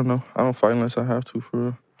don't know. I don't fight unless I have to, for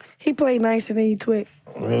real. He played nice and then he twitch.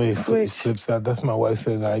 Really slips out. That's my wife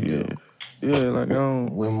says I do. Yeah, like I don't.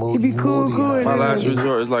 When moody, he be cool. My last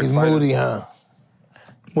resort is like he's fighting. moody, huh?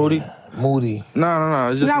 Moody? Yeah. Moody. No.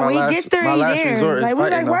 It's just when he get there, my last there. resort is like, we're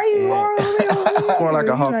fighting. Like, why you more like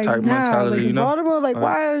a hawk type mentality, like, you know? Baltimore, like,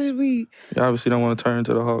 why is we? You obviously don't want to turn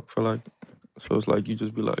into the hawk for like. So it's like you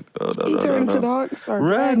just be like, he turned into the hawk and started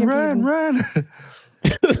run.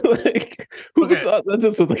 Like, who thought that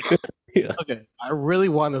this was like? Yeah. Okay, I really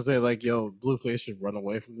want to say like, yo, Blueface should run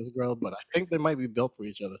away from this girl, but I think they might be built for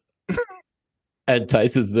each other. And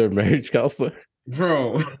Tyson's their marriage counselor,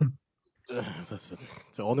 bro. Listen,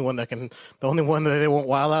 it's the only one that they won't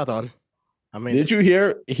wild out on. I mean, did you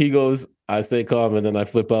hear? He goes, I stay calm, and then I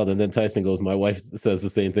flip out, and then Tyson goes, my wife says the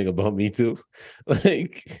same thing about me too.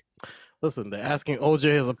 Like, listen, they're asking OJ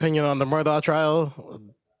his opinion on the Murdaugh trial.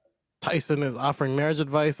 Tyson is offering marriage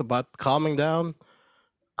advice about calming down.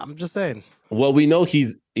 I'm just saying. Well, we know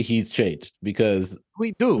he's changed because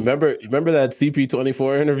we do. Remember that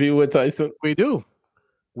CP24 interview with Tyson? We do.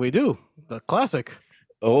 The classic.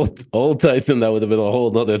 Old Tyson, that would have been a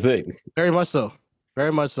whole nother thing. Very much so.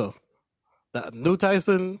 That new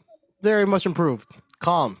Tyson, very much improved.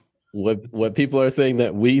 Calm. What people are saying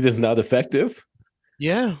that weed is not effective.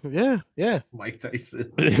 Yeah. Mike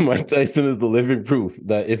Tyson. Mike Tyson is the living proof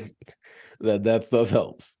that that stuff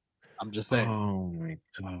helps. I'm just saying. Oh my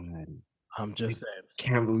god. I'm just saying.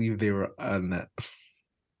 Can't believe they were on that.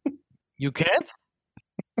 You can't?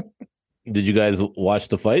 Did you guys watch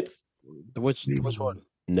the fights? Which one?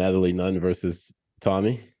 Natalie Nunn versus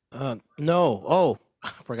Tommy? No. Oh, I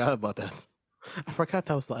forgot about that. I forgot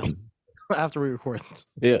that was last after we recorded.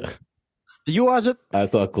 Yeah. Did you watch it? I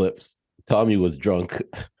saw clips. Tommy was drunk.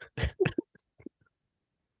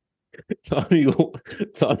 Tommy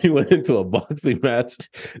went into a boxing match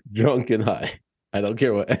drunk and high. I don't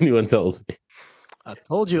care what anyone tells me. I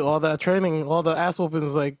told you all that training, all the ass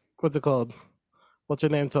whoopings, like, what's it called? What's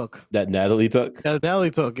your name took? That Natalie took? Yeah,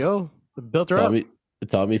 Natalie took, yo. It built her up.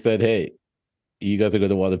 Tommy said, hey, you guys are going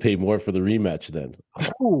to want to pay more for the rematch then.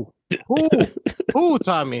 Who,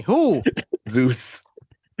 Tommy? Who? Zeus.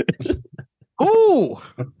 Who?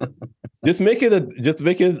 Just make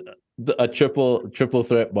it a triple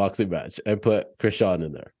threat boxing match and put Krishan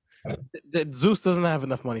in there. Zeus doesn't have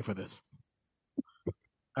enough money for this.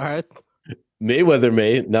 All right. Mayweather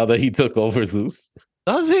may, now that he took over Zeus.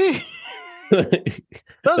 Does he?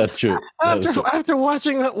 That's true. After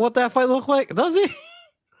watching what that fight looked like, does he?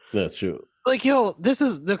 That's true. Like, yo, this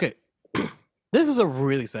is okay. This is a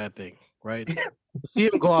really sad thing, right? To see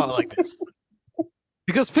him go out like this.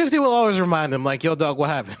 Because 50 will always remind him, like, yo, dog, what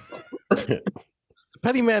happened?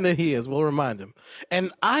 Petty man that he is will remind him.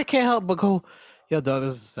 And I can't help but go, yo, dog,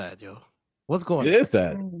 this is sad, yo. What's going on? It is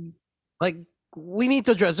sad. Like, we need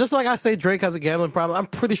to address, just like I say Drake has a gambling problem, I'm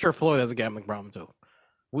pretty sure Floyd has a gambling problem too.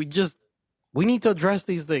 We need to address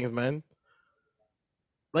these things, man.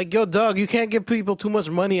 Like, yo, dog, you can't give people too much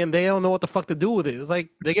money and they don't know what the fuck to do with it. It's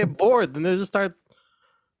like they get bored and they just start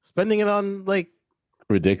spending it on like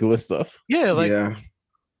ridiculous stuff. Yeah, like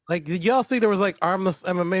did y'all see there was like armless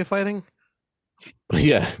MMA fighting?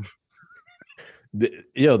 Yeah.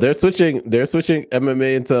 Yo, they're switching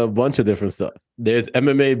MMA into a bunch of different stuff. There's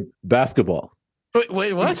MMA basketball.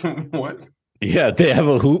 Wait, what? What? Yeah, they have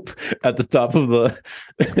a hoop at the top of the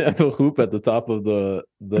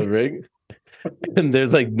ring, and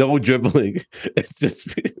there's like no dribbling. It's just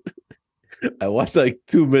I watched like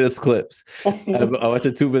 2 minutes clips. I watched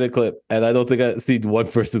a 2-minute clip, and I don't think I've seen one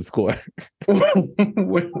person score.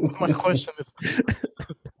 My question is,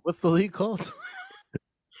 what's the league called?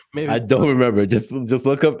 Maybe I don't remember. Just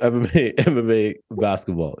look up MMA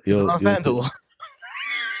basketball. You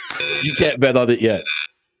can't bet on it yet.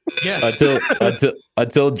 Yes.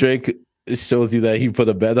 Until Drake shows you that he put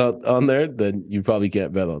a bet on there, then you probably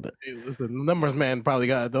can't bet on it. Hey, listen, numbers man probably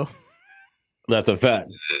got it though. That's a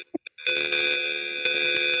fact.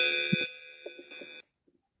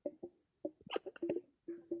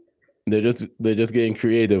 They're just getting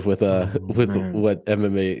creative with what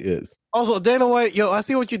MMA is. Also, Dana White, yo, I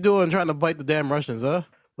see what you're doing, trying to bite the damn Russians, huh?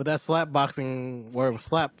 With that slap boxing or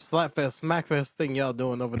slap fest, smack fest thing y'all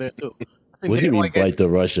doing over there too. What do you mean bite the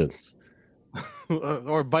Russians?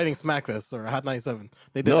 Or biting Smackfest or Hot 97.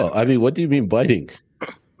 They did no, that. I mean, what do you mean biting?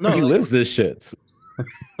 No, he lives this shit.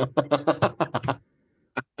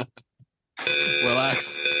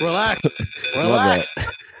 Relax.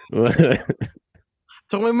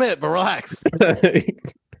 Don't admit, but relax.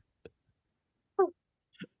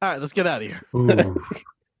 All right, let's get out of here. All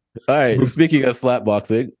right. Speaking of slap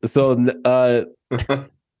boxing, so they're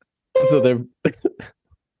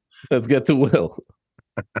let's get to Will.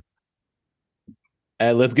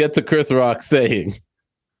 And let's get to Chris Rock saying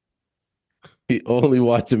he only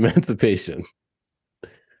watched Emancipation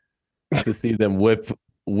to see them whip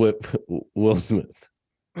Will Smith.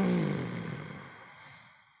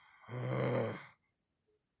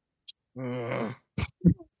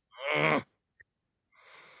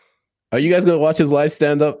 Are you guys gonna watch his live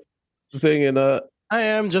stand-up thing? And I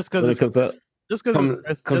am, just because it comes out. Just because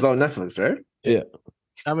it comes out on Netflix, right? Yeah.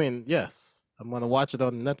 I mean, yes. I'm gonna watch it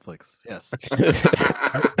on Netflix. Yes.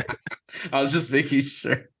 I was just making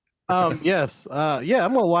sure. Yes. Yeah,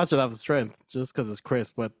 I'm gonna watch it out of strength just because it's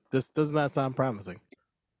Chris, but this does not sound promising.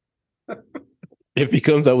 If he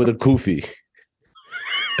comes out with a kufi.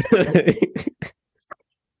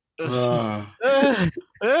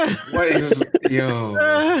 What is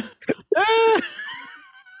yo?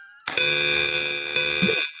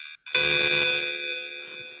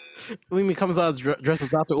 When he comes out dressed as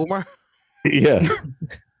Dr. Umar? Yeah.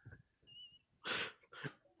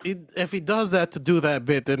 If he does that to do that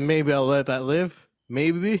bit, then maybe I'll let that live.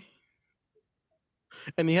 Maybe.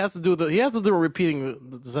 And he has to do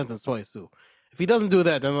repeating the sentence twice too. If he doesn't do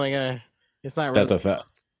that, then like it's not. That's a fact.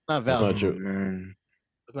 It's not valid. That's not true. Man.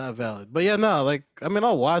 It's not valid. But yeah, no, like I mean,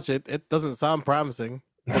 I'll watch it. It doesn't sound promising.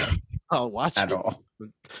 I'll watch at it. all.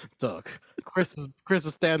 Doug,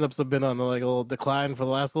 Chris's stand-ups have been on like a little decline for the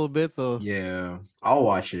last little bit. So yeah, I'll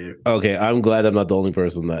watch it. Okay, I'm glad I'm not the only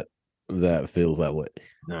person that feels that way.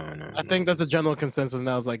 No. I think that's a general consensus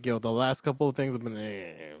now. It's like, yo, the last couple of things have been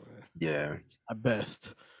yeah, at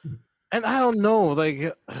best. And I don't know,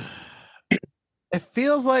 like it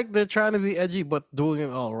feels like they're trying to be edgy but doing it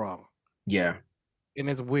all wrong. Yeah. And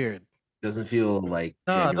it's weird. Doesn't feel like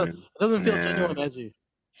genuine. It doesn't feel genuine edgy.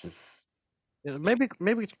 Just... yeah, maybe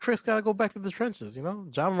Chris gotta go back to the trenches, you know?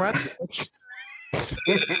 John Rat.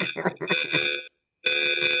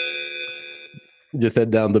 Just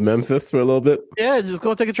head down to Memphis for a little bit. Yeah, just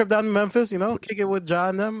go take a trip down to Memphis, you know, kick it with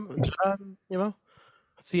John, you know,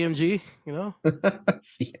 CMG, you know.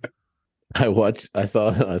 I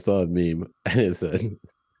saw a meme and it said,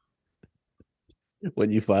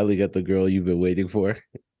 when you finally get the girl you've been waiting for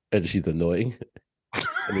and she's annoying.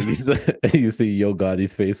 And then you see Yo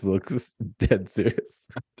Gotti's face looks dead serious.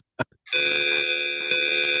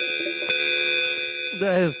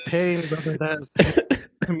 That is pain, brother. That is pain.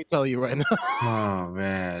 Let me tell you right now. Oh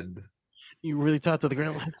man. You really talked to the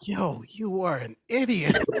ground like, yo, you are an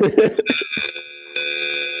idiot.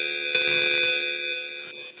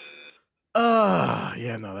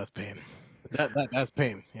 Yeah, no, that's pain. That's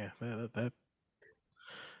pain. Yeah, that.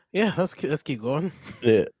 Yeah, let's keep going.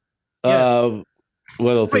 Yeah. Yeah.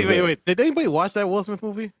 What else is there? Wait. Did anybody watch that Will Smith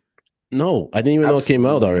movie? No, I didn't even know it came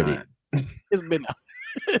out already. It's been out.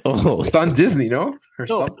 It's on Disney, no? Or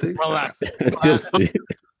No, something. relax.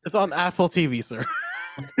 It's on Apple TV, sir.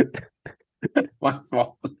 My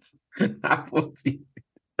fault. Apple TV.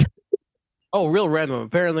 Oh, real random.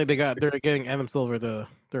 Apparently, they're getting Adam Silver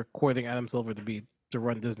they're courting Adam Silver to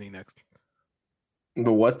run Disney next.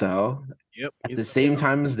 But what the hell? Yep. At the same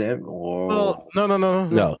time as them? Whoa. Well,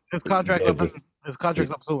 no. His contract's up. Just- His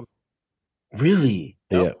contract's up soon. Really?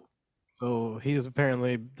 Yeah. So he is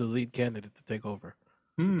apparently the lead candidate to take over.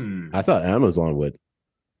 I thought Amazon would.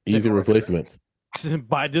 Easy replacement.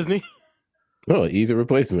 By Disney? No, easy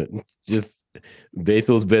replacement. Just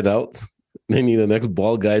Basil's been out. They need the next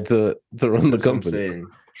ball guy to run the company.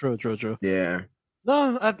 True. Yeah.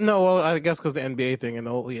 No. Well, I guess because the NBA thing and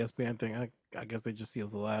the whole ESPN thing, I guess they just see it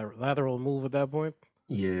as a lateral move at that point.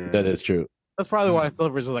 Yeah. That is true. That's probably why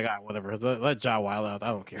Silver's just like, whatever. Let Ja wild out. I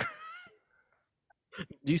don't care.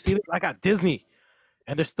 Do you see this? I got Disney,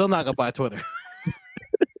 and they're still not gonna buy Twitter.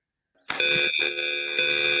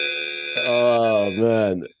 Oh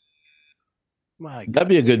man, My God. that'd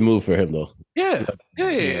be a good move for him though. Yeah.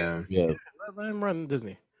 Yeah. Let him run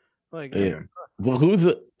Disney. Like, Yeah. Well, who's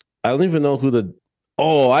the? I don't even know who the.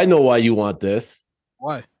 Oh, I know why you want this.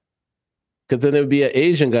 Why? Because then it would be an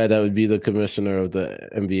Asian guy that would be the commissioner of the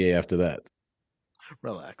NBA after that.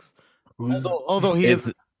 Relax. Although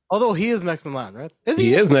he is next in line, right? Is he?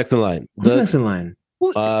 He is next in line. Who's next in line?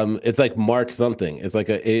 It's like Mark something. It's like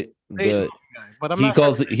Asian guy, but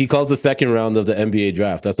he calls the second round of the NBA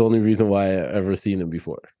draft. That's the only reason why I ever seen him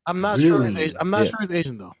before. I'm not sure. I'm not sure he's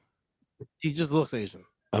Asian though. He just looks Asian.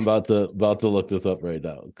 I'm about to look this up right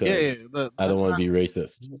now because I don't want to be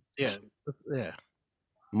racist. Yeah.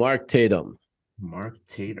 Mark Tatum. Mark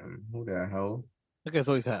Tatum. Who the hell? Okay,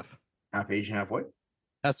 so he's half Asian, half white?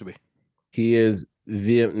 Has to be. He is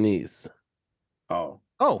Vietnamese. Oh.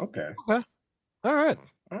 Okay. All right.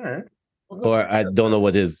 Or I don't know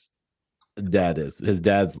what his dad is. His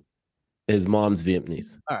mom's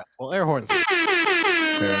Vietnamese. All right. Well, air horns.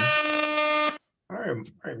 Okay. All right,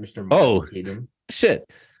 Mr. Mark Tatum. Shit.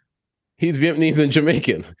 He's Vietnamese and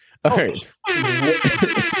Jamaican. All right. What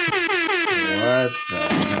the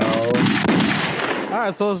hell? All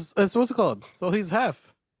right, so it's what's it called? So he's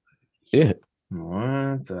half. Yeah.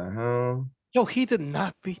 What the hell? Yo, he did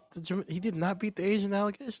not beat the Asian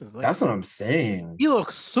allegations. Like, That's what I'm saying. He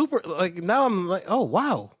looks super. Like now, I'm like, oh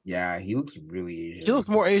wow. Yeah, he looks really Asian. He looks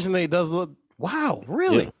more Asian than he does look. Wow,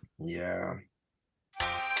 really? Yeah.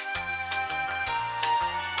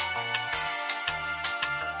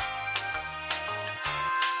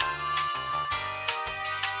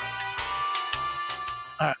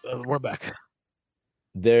 All right, we're back.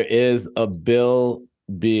 There is a bill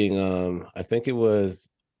being I think it was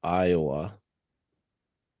Iowa.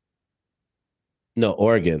 No,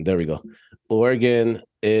 Oregon. There we go. Oregon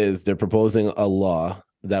they're proposing a law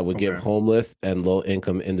that would give homeless and low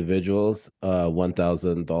income individuals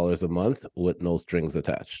 $1,000 a month with no strings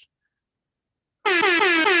attached.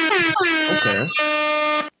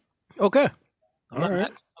 Okay.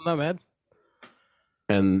 I'm not mad.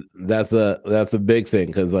 And that's a big thing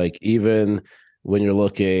because like even when you're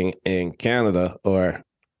looking in Canada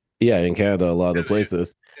in Canada, a lot of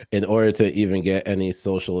places, in order to even get any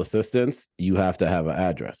social assistance, you have to have an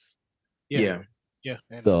address. Yeah.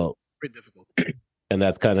 So it's pretty difficult. And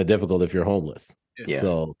that's kind of difficult if you're homeless. Yeah.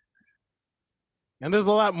 So, and there's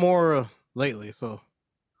a lot more lately. So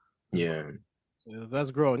yeah, that's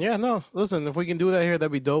growing. Yeah, no, listen, if we can do that here,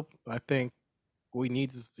 that'd be dope. I think we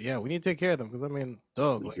need to take care of them because I mean,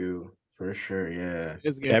 dog, like, for sure, yeah.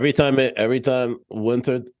 Every time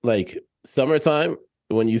winter, like summertime,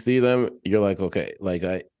 when you see them, you're like, okay, like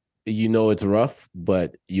it's rough,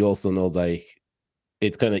 but you also know like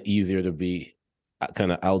it's kind of easier to be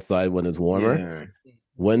kind of outside when it's warmer. Yeah.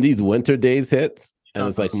 When these winter days hits and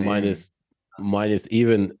it's like minus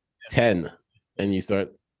even 10, and you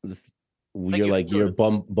start, you're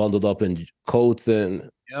bundled up in coats and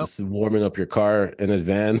just warming up your car in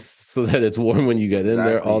advance so that it's warm when you get in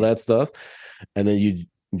there, all that stuff, and then you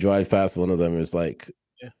drive past one of them. It's like,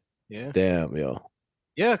 damn, yo.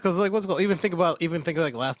 Yeah, because like what's it called? Even think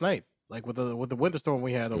like last night, like with the winter storm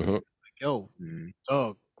we had over. Like, yo,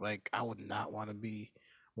 dog, like I would not want to be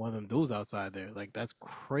one of them dudes outside there. Like that's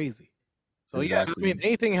crazy. So Exactly. yeah, I mean,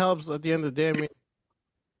 anything helps at the end of the day. I mean,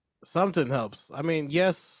 something helps. I mean,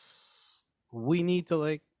 yes, we need to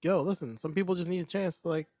like, yo, listen. Some people just need a chance to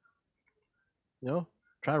like,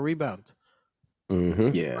 try to rebound.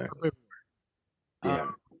 Yeah.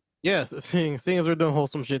 Yes, seeing as we're doing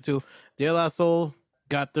wholesome shit too. De La Soul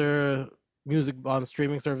got their music on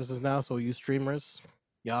streaming services now, so you streamers,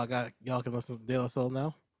 y'all can listen to De La Soul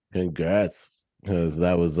now. Congrats, because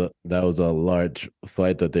that was a large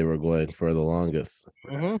fight that they were going for the longest.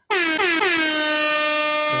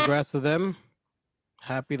 Congrats to them.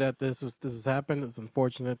 Happy that this has happened. It's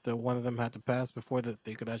unfortunate that one of them had to pass before that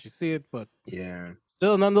they could actually see it, but yeah,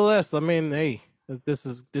 still, nonetheless, I mean, hey, this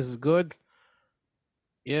is good.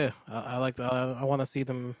 Yeah, I like that. I want to see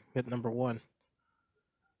them hit number 1.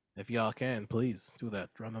 If y'all can, please do that.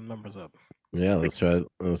 Run them numbers up. Yeah, let's try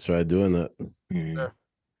doing that. Sure.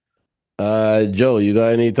 Joe, you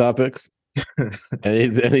got any topics?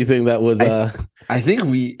 Anything that was I think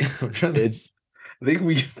we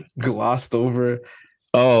glossed over.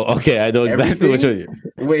 Oh, okay. I know exactly which one.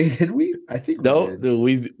 Wait, did we? I think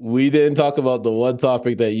we didn't talk about the one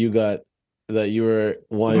topic that you were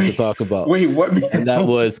wanting to talk about. Wait, what? And that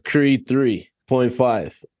was Creed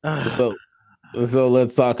 3.5. So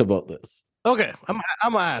let's talk about this. Okay, I'm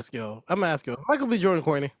gonna ask you. Michael B. Jordan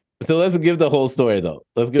corny. So let's give the whole story though.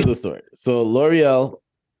 Let's give the story. So L'Oreal,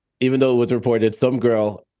 even though it was reported, some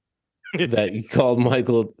girl that called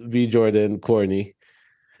Michael B. Jordan corny,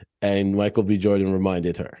 and Michael B. Jordan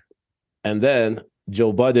reminded her. And then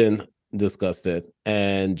Joe Budden discussed it,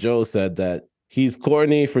 and Joe said that he's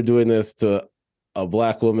corny for doing this to a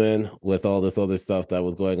black woman with all this other stuff that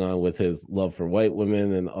was going on with his love for white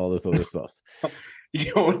women and all this other stuff.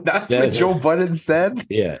 That's what Joe Budden said?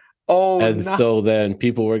 Yeah. Oh, and so then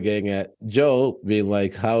people were getting at Joe being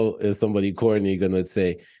like, how is somebody corny going to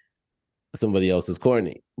say somebody else is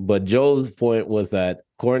corny? But Joe's point was that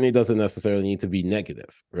corny doesn't necessarily need to be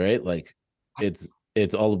negative, right? Like it's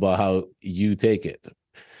all about how you take it.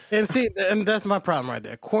 And see, and that's my problem right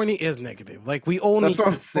there. Corny is negative. Like we only that's what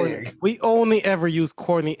I'm saying. We only ever use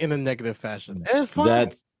corny in a negative fashion. And it's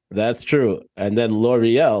fine. That's true. And then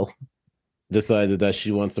L'Oreal decided that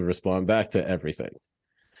she wants to respond back to everything.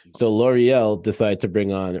 So L'Oreal decided to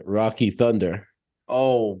bring on Rocky Thunder.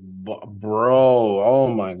 Oh, bro!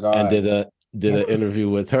 Oh my god! And did an interview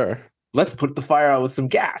with her. Let's put the fire out with some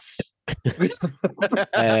gas.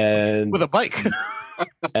 And with a bike.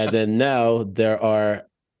 And then now there are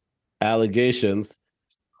allegations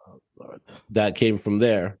that came from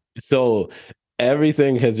there. So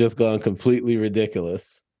everything has just gone completely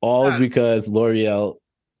ridiculous. All because L'Oreal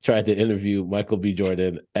tried to interview Michael B.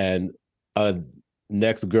 Jordan and a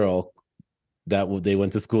next girl that they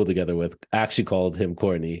went to school together with actually called him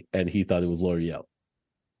corny, and he thought it was L'Oreal.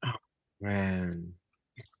 Man.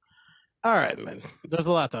 All right, man. There's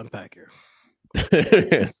a lot to unpack here.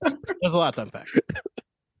 There's a lot to unpack.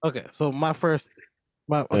 Okay, so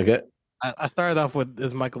okay. I started off with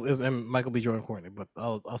is Michael B. Jordan corny, but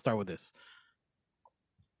I'll start with this.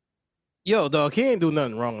 Yo, dog, he ain't do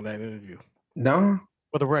nothing wrong in that interview. No.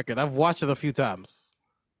 For the record, I've watched it a few times.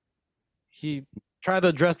 He tried to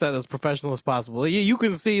address that as professional as possible. You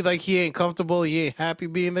can see like he ain't comfortable, he ain't happy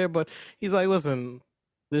being there, but he's like, listen,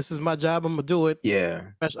 this is my job, I'm gonna do it. Yeah.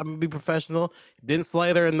 I'm gonna be professional. Didn't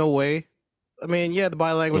slide her in no way. I mean, yeah, the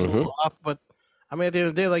body language is a little off, but I mean, at the end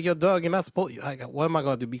of the day, like, yo, dog, you're not supposed. Like, what am I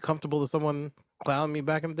gonna do? Be comfortable with someone clowning me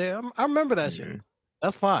back in the day? I remember that shit.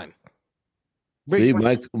 That's fine. See,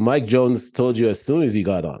 Mike Jones told you as soon as he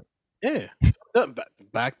got on. Yeah,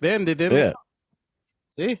 back then they didn't. Yeah.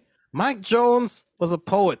 See, Mike Jones was a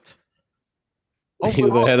poet. He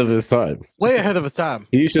was ahead of his time. Way ahead of his time.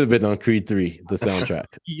 He should have been on Creed 3, the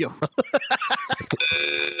soundtrack. Yo.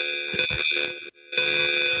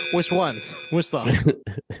 Which one? Which song?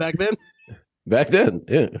 Back then? Back then,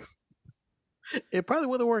 yeah. It probably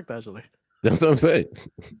would have worked, actually. That's what I'm saying.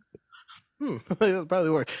 It probably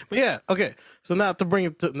worked. But yeah, okay. So now to bring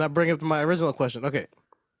it to my original question. Okay.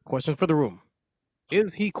 Question for the room.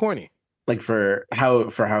 Is he corny? Like for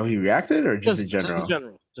how he reacted, or just in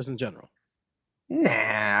general? Just in general.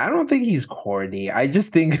 Nah, I don't think he's corny. I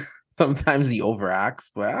just think sometimes he overacts,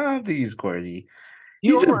 but I don't think he's corny.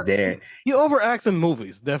 He's just there. He overacts in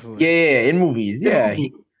movies, definitely. Yeah, in movies. Yeah.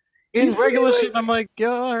 In regular shit, I'm like, yeah,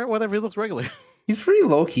 all right, whatever. He looks regular. He's pretty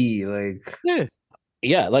low key, like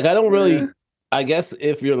yeah. Like I don't really. I guess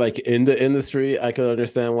if you're like in the industry, I can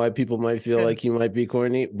understand why people might feel like he might be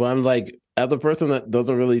corny. But I'm like, as a person that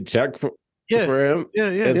doesn't really check for him,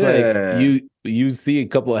 it's like you see a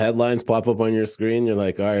couple of headlines pop up on your screen. You're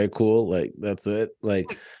like, all right, cool, like that's it.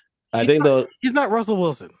 Like I think though he's not Russell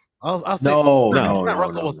Wilson. I'll say No, he's no, not no,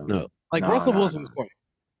 Russell no, Wilson. no. Like No, Russell no, Wilson's no. corny.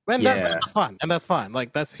 And that's fine. And that's fine.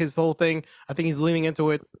 Like that's his whole thing. I think he's leaning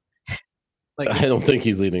into it. Like I don't think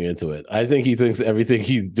he's leaning into it. I think he thinks everything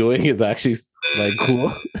he's doing is actually like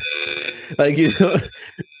cool. Like, you know,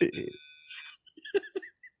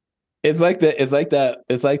 it's like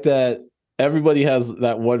that. Everybody has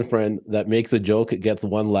that one friend that makes a joke, gets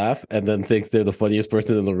one laugh, and then thinks they're the funniest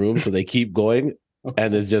person in the room, so they keep going,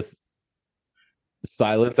 and it's just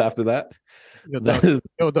silence after that. That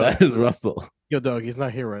is Russell. Yo, dog, he's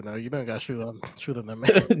not here right now. You don't got to shoot on that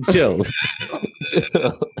man. Chill.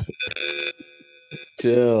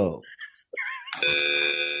 Chill.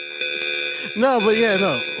 No, but yeah,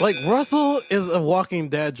 no. Like Russell is a walking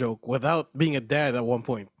dad joke without being a dad at one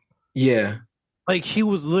point. Yeah. Like he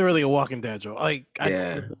was literally a walking dad joke. Like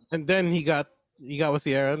Yeah. And then he got with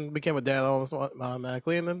Sierra and became a dad almost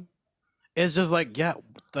automatically, and then it's just like, yeah,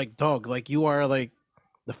 like dog, like you are like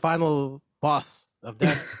the final boss of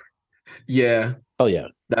that. Yeah. Oh yeah.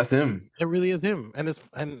 That's him. It really is him. And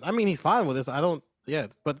I mean he's fine with this.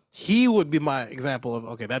 But he would be my example of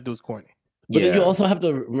okay, that dude's corny. But then you also have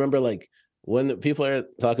to remember, like, when people are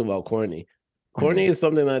talking about corny is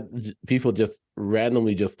something that people just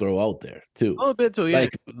randomly just throw out there too. A little bit too, yeah.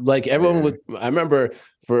 Like everyone would. I remember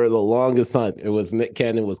for the longest time it was Nick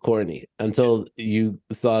Cannon was corny until you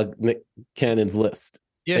saw Nick Cannon's list,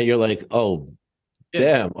 and you're like, oh,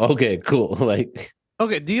 damn, okay, cool. Like,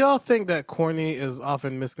 okay, do y'all think that corny is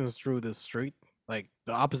often misconstrued as street, like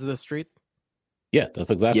the opposite of street? Yeah, that's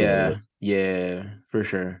exactly what it is. Yeah, for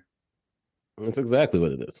sure. That's exactly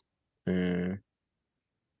what it is.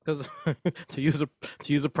 Because to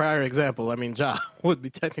use a prior example, I mean, Ja would be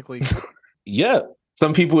technically. Yeah,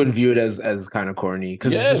 some people would view it as kind of corny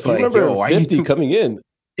because it's just like, remember yo, why 50 coming in?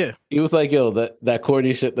 Yeah, he was like, yo, that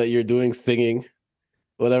corny shit that you're doing, singing,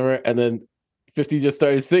 whatever, and then 50 just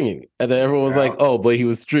started singing, and then everyone was like, oh, but he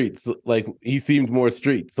was street, so, like he seemed more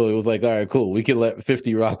street, so it was like, all right, cool, we can let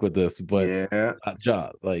 50 rock with this, but not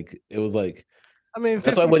Ja. Like it was like, I mean,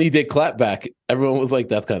 that's why when he did Clap Back, everyone was like,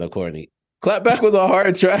 that's kind of corny. Clap Back was a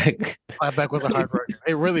hard track. Clap Back was a hard record.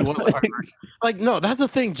 It really was a hard record. Like, no, that's the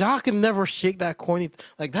thing. Ja can never shake that corny.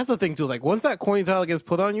 Like, that's the thing too. Like, once that corny title gets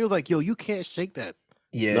put on you, like, yo, you can't shake that.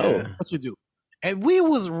 Yeah, no. What you do? And we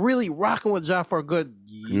was really rocking with Ja for a good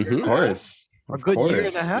year, of course, a good year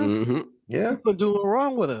and a half. Yeah, been doing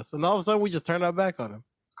wrong with us, and all of a sudden we just turned our back on him.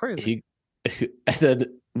 It's crazy. I said,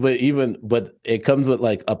 but it comes with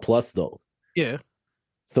like a plus though. Yeah.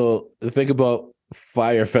 So think about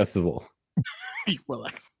Fire Festival.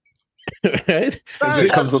 Relax. Right?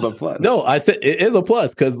 It comes with a plus. No, I said it is a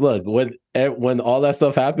plus because look, when all that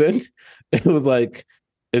stuff happened, it was like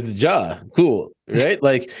it's Ja, cool, right?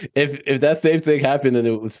 Like if that same thing happened and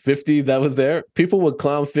it was 50 that was there, people would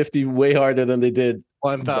clown 50 way harder than they did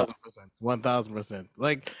 1,000%, 1,000%.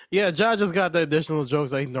 Like, yeah, Ja just got the additional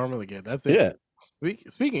jokes that he normally get. That's it. Yeah.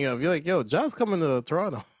 Speaking of, you're like, yo, Ja's coming to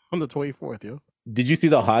Toronto on the 24th, yo. Did you see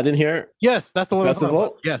the Hot in Here? Yes, that's the one.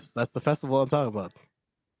 Festival? Yes, that's the festival I'm talking about.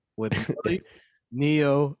 With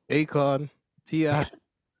Neo, Akon, T.I.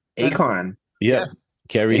 Akon. Yes.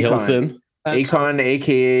 Carrie Hilson. Akon,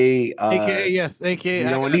 aka yes, aka you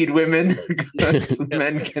don't need women.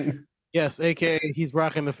 Men can. Yes, aka he's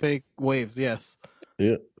rocking the fake waves. Yes.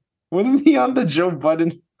 Yeah. Wasn't he on the Joe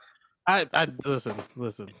Budden? I listen.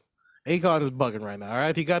 Akon is bugging right now. All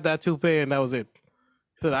right, he got that toupee and that was it.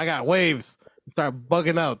 He said, "I got waves." He started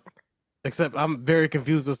bugging out. Except I'm very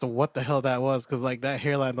confused as to what the hell that was because like that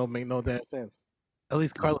hairline don't make no damn sense. At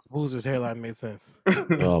least Carlos Boozer's hairline made sense.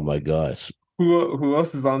 Oh my gosh. Who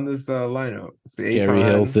else is on this lineup? Carrie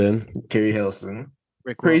Hilson. Carrie Hilson.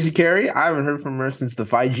 Crazy Carrie. I haven't heard from her since the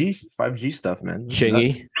 5G stuff, man.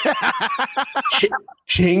 Chingy.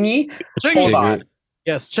 Chingy. Hold on.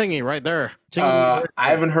 Yes, Chingy right there. I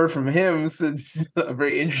haven't heard from him since a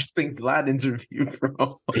very interesting Vlad interview,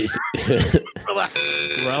 bro.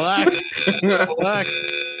 Relax.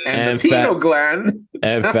 And the Pinot gland.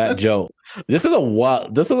 And Fat Joe. This is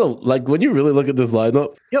like when you really look at this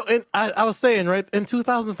lineup. Yo, and I was saying, right, in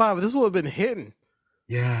 2005, this would have been hidden.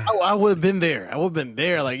 Yeah. I would have been there.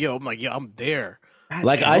 Like, yo, I'm there.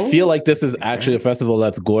 Like, I feel like this is actually a festival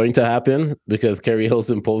that's going to happen because Carrie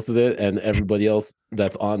Hilson posted it and everybody else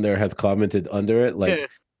that's on there has commented under it. Like,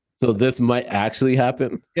 so this might actually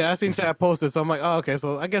happen. Yeah, I seen Tab posted, so I'm like, oh, okay,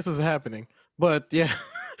 so I guess it's happening. But yeah,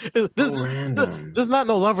 there's not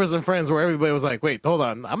no Lovers and Friends where everybody was like, wait, hold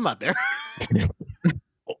on, I'm not there.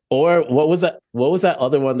 Or what was that? What was that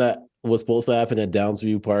other one that was supposed to happen at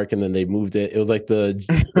Downsview Park and then they moved it? It was like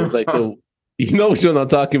the You know which one I'm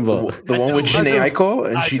talking about. The one with Janae Aiko,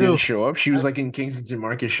 and she do. didn't show up. She was like in Kensington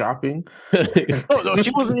Market shopping. No,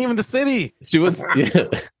 she wasn't even in the city. She was, yeah.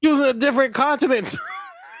 She was in a different continent.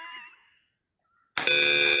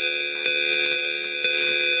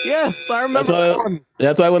 Yes, I remember.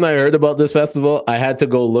 That's why when I heard about this festival, I had to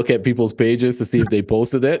go look at people's pages to see if they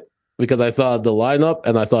posted it, because I saw the lineup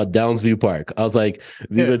and I saw Downsview Park. I was like,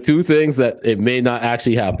 these are two things that it may not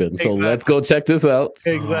actually happen. So let's go check this out.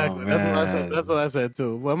 Exactly. That's what I said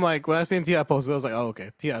too. But I'm like, when I seen T.I. posted, I was like, oh, okay,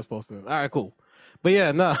 T.I.'s posting it. All right, cool. But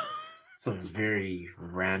yeah, no. It's a very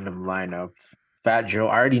random lineup. Fat Joe.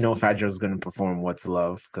 I already know Fat Joe's going to perform What's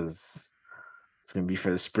Love because it's going to be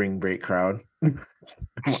for the spring break crowd.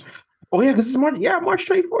 Oh, yeah, because it's March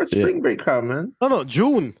 24th, spring break crowd, man. Oh, no,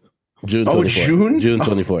 June. June 24th. Oh, June? June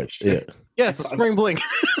 24th. Yeah. Yes, a spring blink.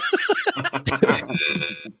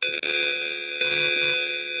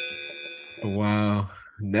 Wow.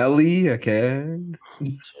 Nelly, okay.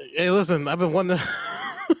 Hey, listen, I've been wondering.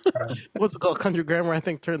 What's it called? Country Grammar, I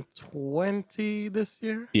think, turned 20 this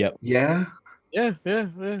year. Yep. Yeah. Yeah.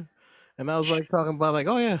 And I was like talking about like,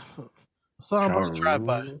 oh yeah, song about the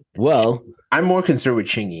drive-by. Well, I'm more concerned with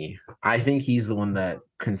Chingy. I think he's the one that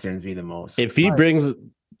concerns me the most. If he brings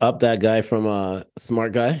up that guy from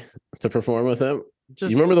Smart Guy to perform with him, you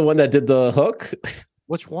remember the one that did the hook?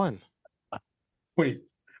 Which one? Wait,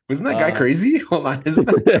 wasn't that guy crazy? Hold on, isn't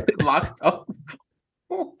that locked up?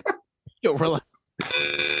 Yo, relax.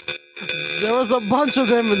 There was a bunch of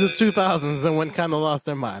them in the 2000s that went kind of lost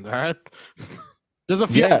their mind. All right, there's a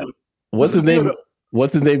few. Yeah. What's his name?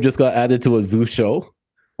 What's his name? Just got added to a zoo show.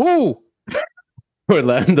 Who?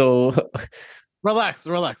 Orlando. Relax.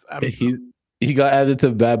 He got added to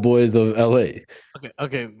Bad Boys of LA.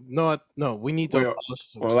 Okay. No, we need to.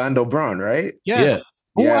 Orlando Brown, right? Yes.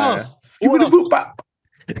 Yeah. Who else?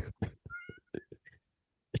 The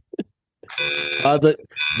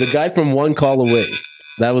guy from One Call Away.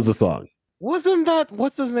 That was the song. Wasn't that?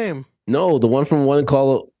 What's his name? No, the one from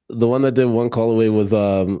the one that did One Call Away was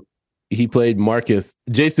he played Marcus,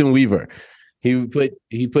 Jason Weaver. He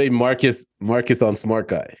played Marcus on Smart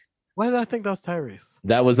Guy. Why did I think that was Tyrese?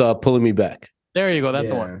 That was Pulling Me Back. There you go. That's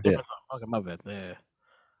the one. Yeah. Okay, my bad. Yeah.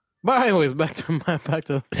 But anyways, back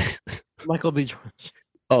to Michael B. Jordan.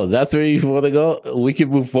 Oh, that's where you want to go? We can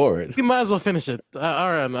move forward. You might as well finish it. All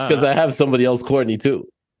right. Because I have somebody else corny too.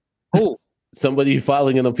 Who? Somebody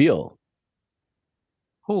filing an appeal.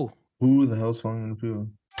 Who? Who the hell's filing an appeal?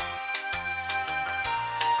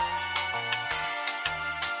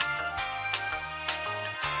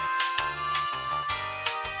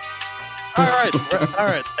 All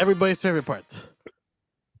right. Everybody's favorite part.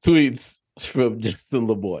 Tweets from Justin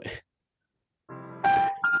LeBoy.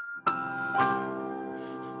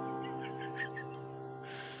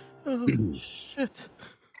 Oh, shit.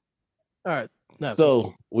 All right.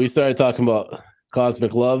 So we started talking about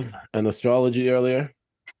cosmic love and astrology earlier.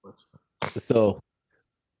 So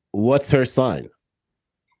what's her sign?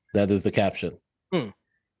 That is the caption.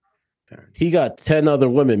 He got 10 other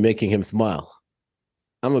women making him smile.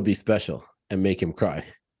 I'm going to be special and make him cry.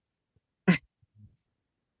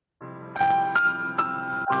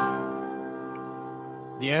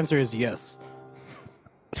 The answer is yes.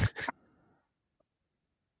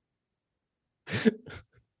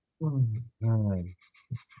 All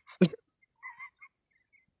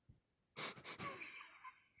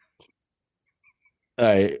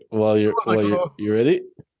right. Well, you ready?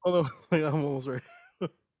 Hold on. I'm almost ready.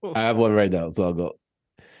 I have one right now, so I'll go.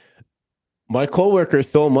 My coworker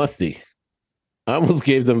is so musty. I almost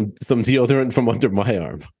gave them some deodorant from under my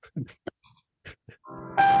arm.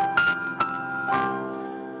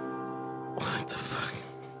 What the fuck?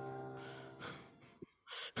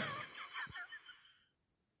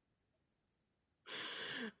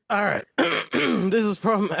 All right. This is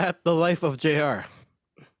from At the Life of JR.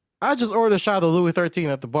 I just ordered a shot of Louis 13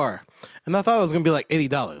 at the bar, and I thought it was going to be like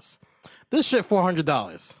 $80. This shit,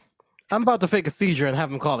 $400. I'm about to fake a seizure and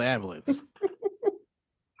have him call the ambulance.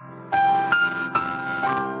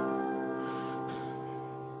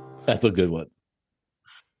 That's a good one.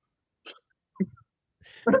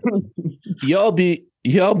 Y'all be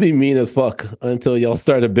mean as fuck until y'all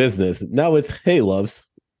start a business. Now it's, hey, loves.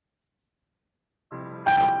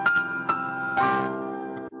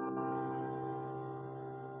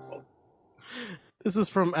 This is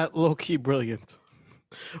from At Low Key Brilliant.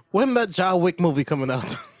 When that John Wick movie coming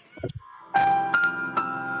out?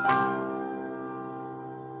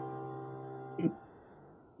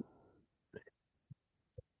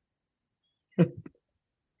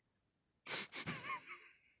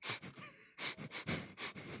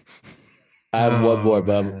 I have one more,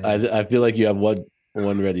 but I feel like you have one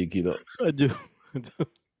one ready, Kito. I do.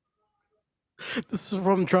 This is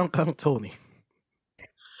from Drunk Uncle Tony.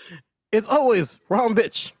 It's always wrong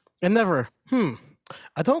bitch and never,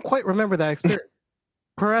 I don't quite remember that experience.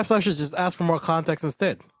 Perhaps I should just ask for more context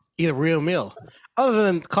instead. Eat a real meal, other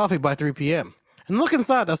than coffee by 3 p.m. And look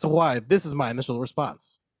inside as to why this is my initial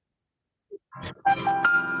response.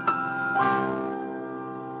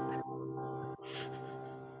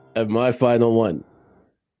 And my final one.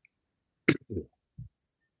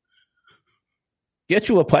 Get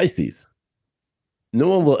you a Pisces. No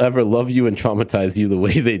one will ever love you and traumatize you the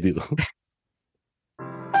way they do.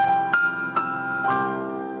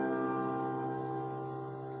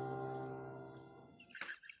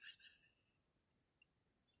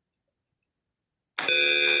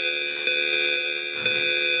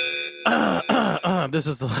 This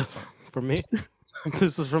is the last one for me.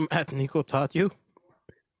 This is from @Nico Taught You.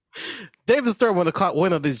 David Stern would have caught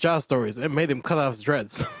wind of these job stories and made him cut off his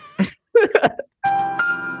dreads.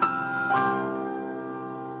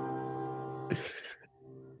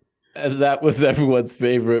 And that was everyone's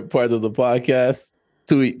favorite part of the podcast.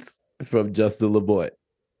 Tweets from Justin LeBoy.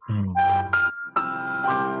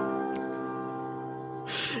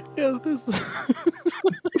 Yeah, this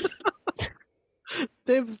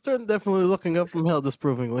David Stern definitely looking up from hell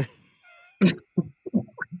disapprovingly.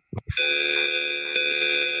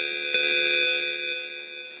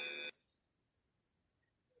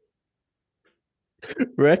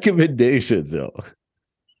 Recommendations, yo.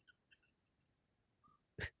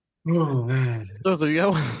 Oh man. Those are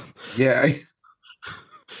you. Yeah.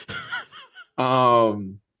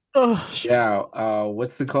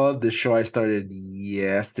 What's it called? The show I started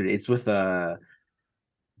yesterday. It's with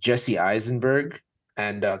Jesse Eisenberg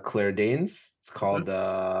and Claire Danes. It's called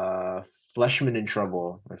Fleshman in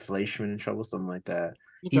Trouble or Fleischman in Trouble, something like that.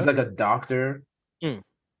 Okay. He's like a doctor.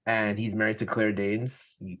 And he's married to Claire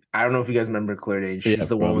Danes. I don't know if you guys remember Claire Danes. She's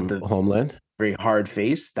the one with the Homeland. Very hard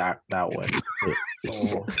face. That one.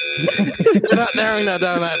 Oh. You're not narrowing that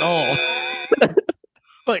down at all.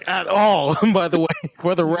 Like at all, by the way,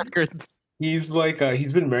 for the record. He's like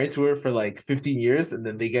he's been married to her for like 15 years, and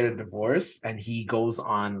then they get a divorce, and he goes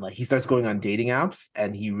on he starts going on dating apps,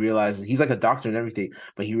 and he realizes he's like a doctor and everything,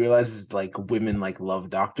 but he realizes like women like love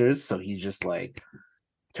doctors, so he's just like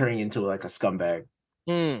turning into like a scumbag.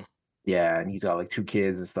 Yeah, and he's got like 2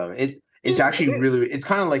 kids and stuff. It's actually really, it's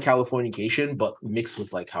kind of like Californication, but mixed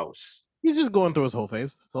with like House. He's just going through his whole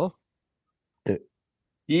phase. That's all.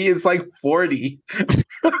 He is like 40.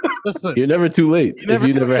 Listen, you're never too late if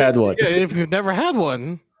you never had one. Yeah, if you've never had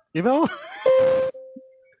one, you know.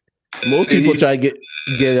 Most people try to get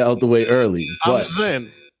it out the way early, but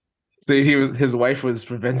so his wife was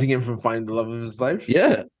preventing him from finding the love of his life.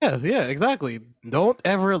 Yeah, exactly. Don't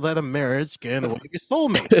ever let a marriage get in the way of your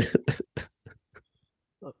soulmate.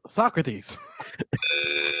 Socrates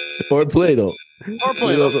or Plato. We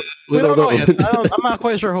don't know yet. I'm not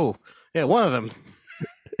quite sure who. Yeah, one of them.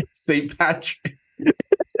 St. Patrick.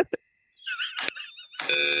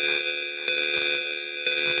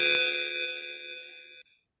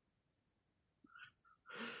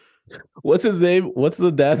 What's his name? What's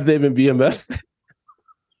the dad's name in BMF?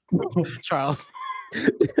 Charles.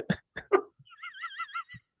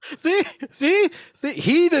 See,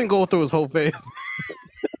 he didn't go through his whole face.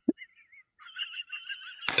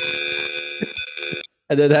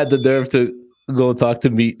 And then had the nerve to go talk to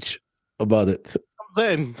Meech about it.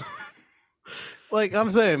 I'm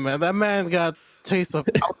saying, man, that man got taste of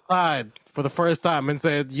outside for the first time and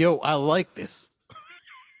said, "Yo, I like this."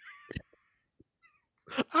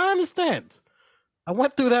 I understand. I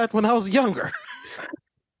went through that when I was younger.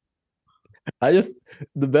 The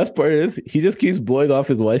best part is he just keeps blowing off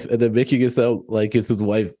his wife and then making it sound like it's his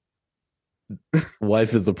wife.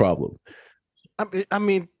 Wife is the problem. I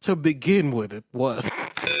mean, to begin with, it was.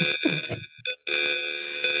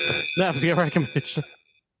 Naps, get a recommendation.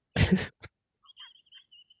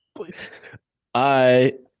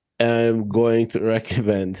 I am going to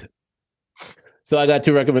recommend. So I got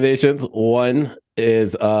 2 recommendations. One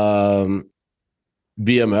is BMF.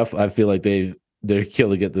 I feel like they're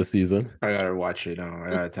killing it this season. I gotta watch it now. I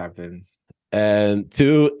gotta tap in. And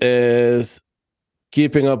 2 is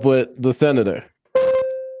Keeping Up with the Senator.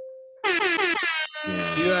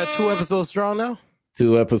 You got 2 episodes strong now?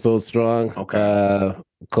 2 episodes strong. Okay.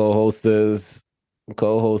 Co-host is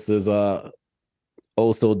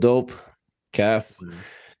Oh So Dope, Cass.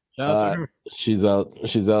 She's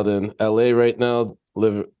out in LA right now,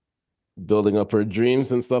 building up her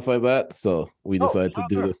dreams and stuff like that. So we decided to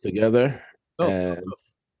do this together. And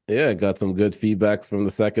got some good feedbacks from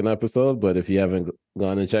the 2nd episode. But if you haven't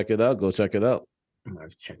gone and check it out, go check it out. I'm gonna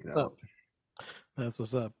check it out. That's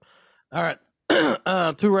what's up. All right.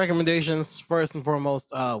 2 recommendations. First and foremost,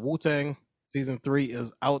 Wu-Tang season 3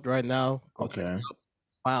 is out right now. Okay.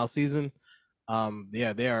 Final season.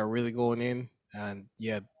 Yeah, they are really going in, and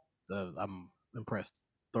yeah, I'm impressed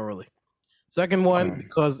thoroughly. Second one,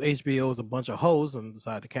 because HBO is a bunch of hoes and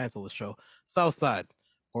decided to cancel the show. Southside.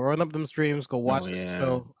 Go run up them streams, go watch the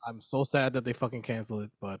show. I'm so sad that they fucking canceled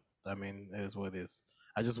it, but I mean, it is what it is.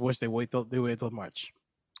 I just wish they wait till March.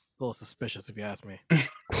 A little suspicious, if you ask me.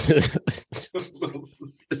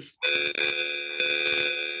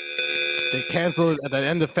 They canceled it at the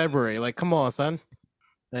end of February. Like, come on, son.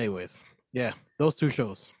 Anyways, yeah, those 2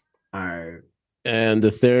 shows. All right. And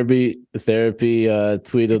the therapy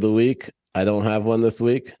tweet of the week. I don't have one this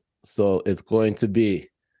week, so it's going to be: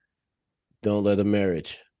 don't let a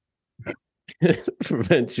marriage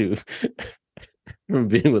prevent you from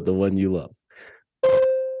being with the one you love.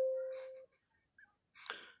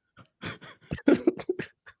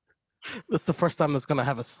 That's the first time that's gonna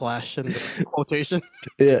have a slash in the quotation.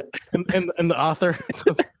 Yeah, and the author.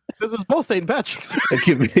 This is both St. Patrick's. It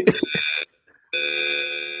could be.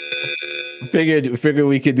 Figured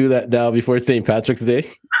we could do that now before St. Patrick's Day.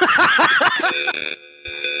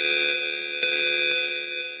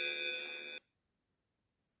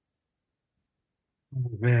 Oh,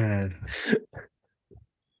 man.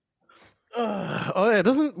 Oh yeah,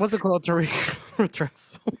 what's it called? Tariq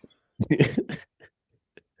returns.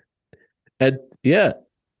 And yeah.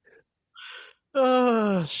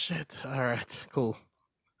 Oh shit! All right, cool.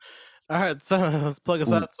 All right, so let's plug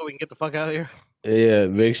us out so we can get the fuck out of here. Yeah,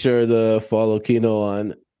 make sure to follow Kino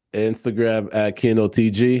on Instagram at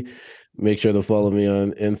KinoTG. Make sure to follow me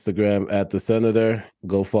on Instagram at The Senator.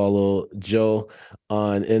 Go follow Joe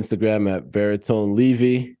on Instagram at Baritone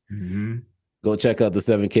Levy. Mm-hmm. Go check out the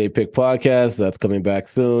 7K Pick podcast. That's coming back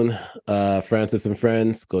soon. Francis and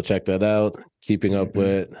Friends, go check that out. Keeping up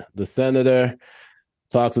with The Senator.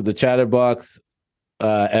 Talks with the Chatterbox.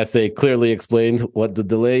 Essay clearly explained what the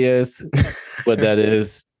delay is, but that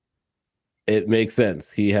is, it makes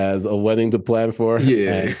sense. He has a wedding to plan for, and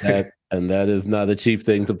that is not a cheap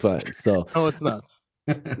thing to plan. So no, it's not.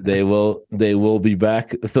 They will be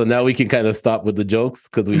back. So now we can kind of stop with the jokes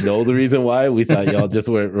because we know the reason why. We thought y'all just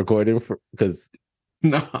weren't recording because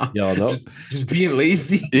y'all know just being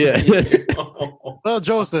lazy. Yeah. Well,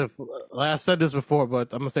 Joseph, I said this before,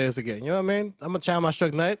 but I'm gonna say this again. You know what I mean? I'm gonna channel my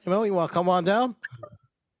Suge Knight. You know, you want to come on down,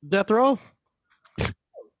 death row.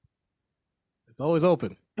 It's always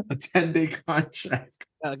open. A 10-day contract.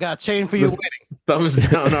 I got a chain for your wedding. Thumbs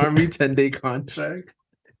down, Army. 10-day contract.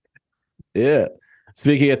 Yeah.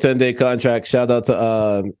 Speaking of 10-day contract, shout out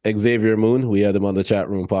to Xavier Moon. We had him on the chat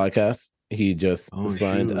room podcast. He just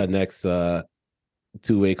signed a next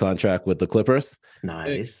 2-way contract with the Clippers.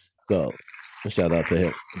 Nice. So shout out to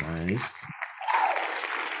him. Nice.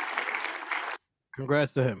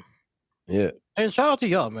 Congrats to him. Yeah. And shout out to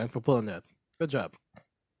y'all, man, for pulling that. Good job.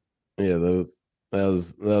 Yeah, that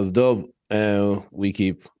was dope. And we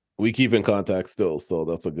keep in contact still, so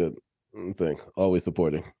that's a good thing. Always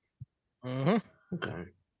supporting. Mm-hmm. Okay.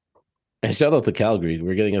 And shout out to Calgary.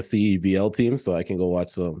 We're getting a CEBL team, so I can go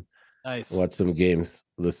watch some games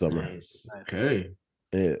this summer. Nice. Okay.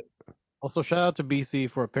 Yeah. Also, shout out to BC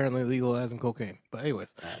for apparently legalizing cocaine. But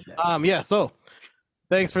anyways, yeah. So,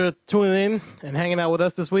 thanks for tuning in and hanging out with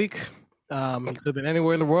us this week. You could have been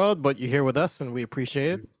anywhere in the world, but you're here with us, and we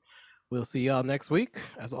appreciate it. We'll see y'all next week.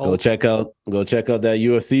 As always, Go check out that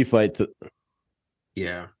UFC fight.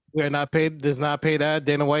 Yeah. We are not paid. Does not pay that.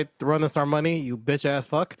 Dana White run us our money. You bitch ass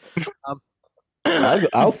fuck.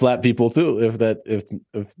 I'll slap people too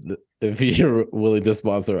if you're willing to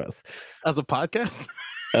sponsor us as a podcast.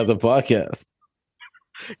 As a podcast,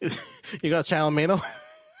 you got Channel Mano.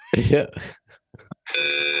 Yeah.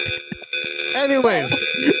 Anyways,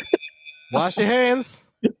 wash your hands,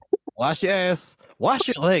 wash your ass, wash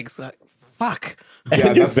your legs. Fuck.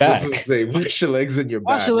 Yeah, that's what I say. Wash your legs and your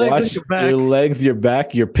back. Wash your legs, your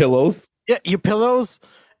back, your pillows. Yeah, your pillows.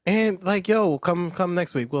 And like, yo, come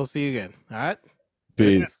next week. We'll see you again. All right.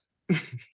 Peace.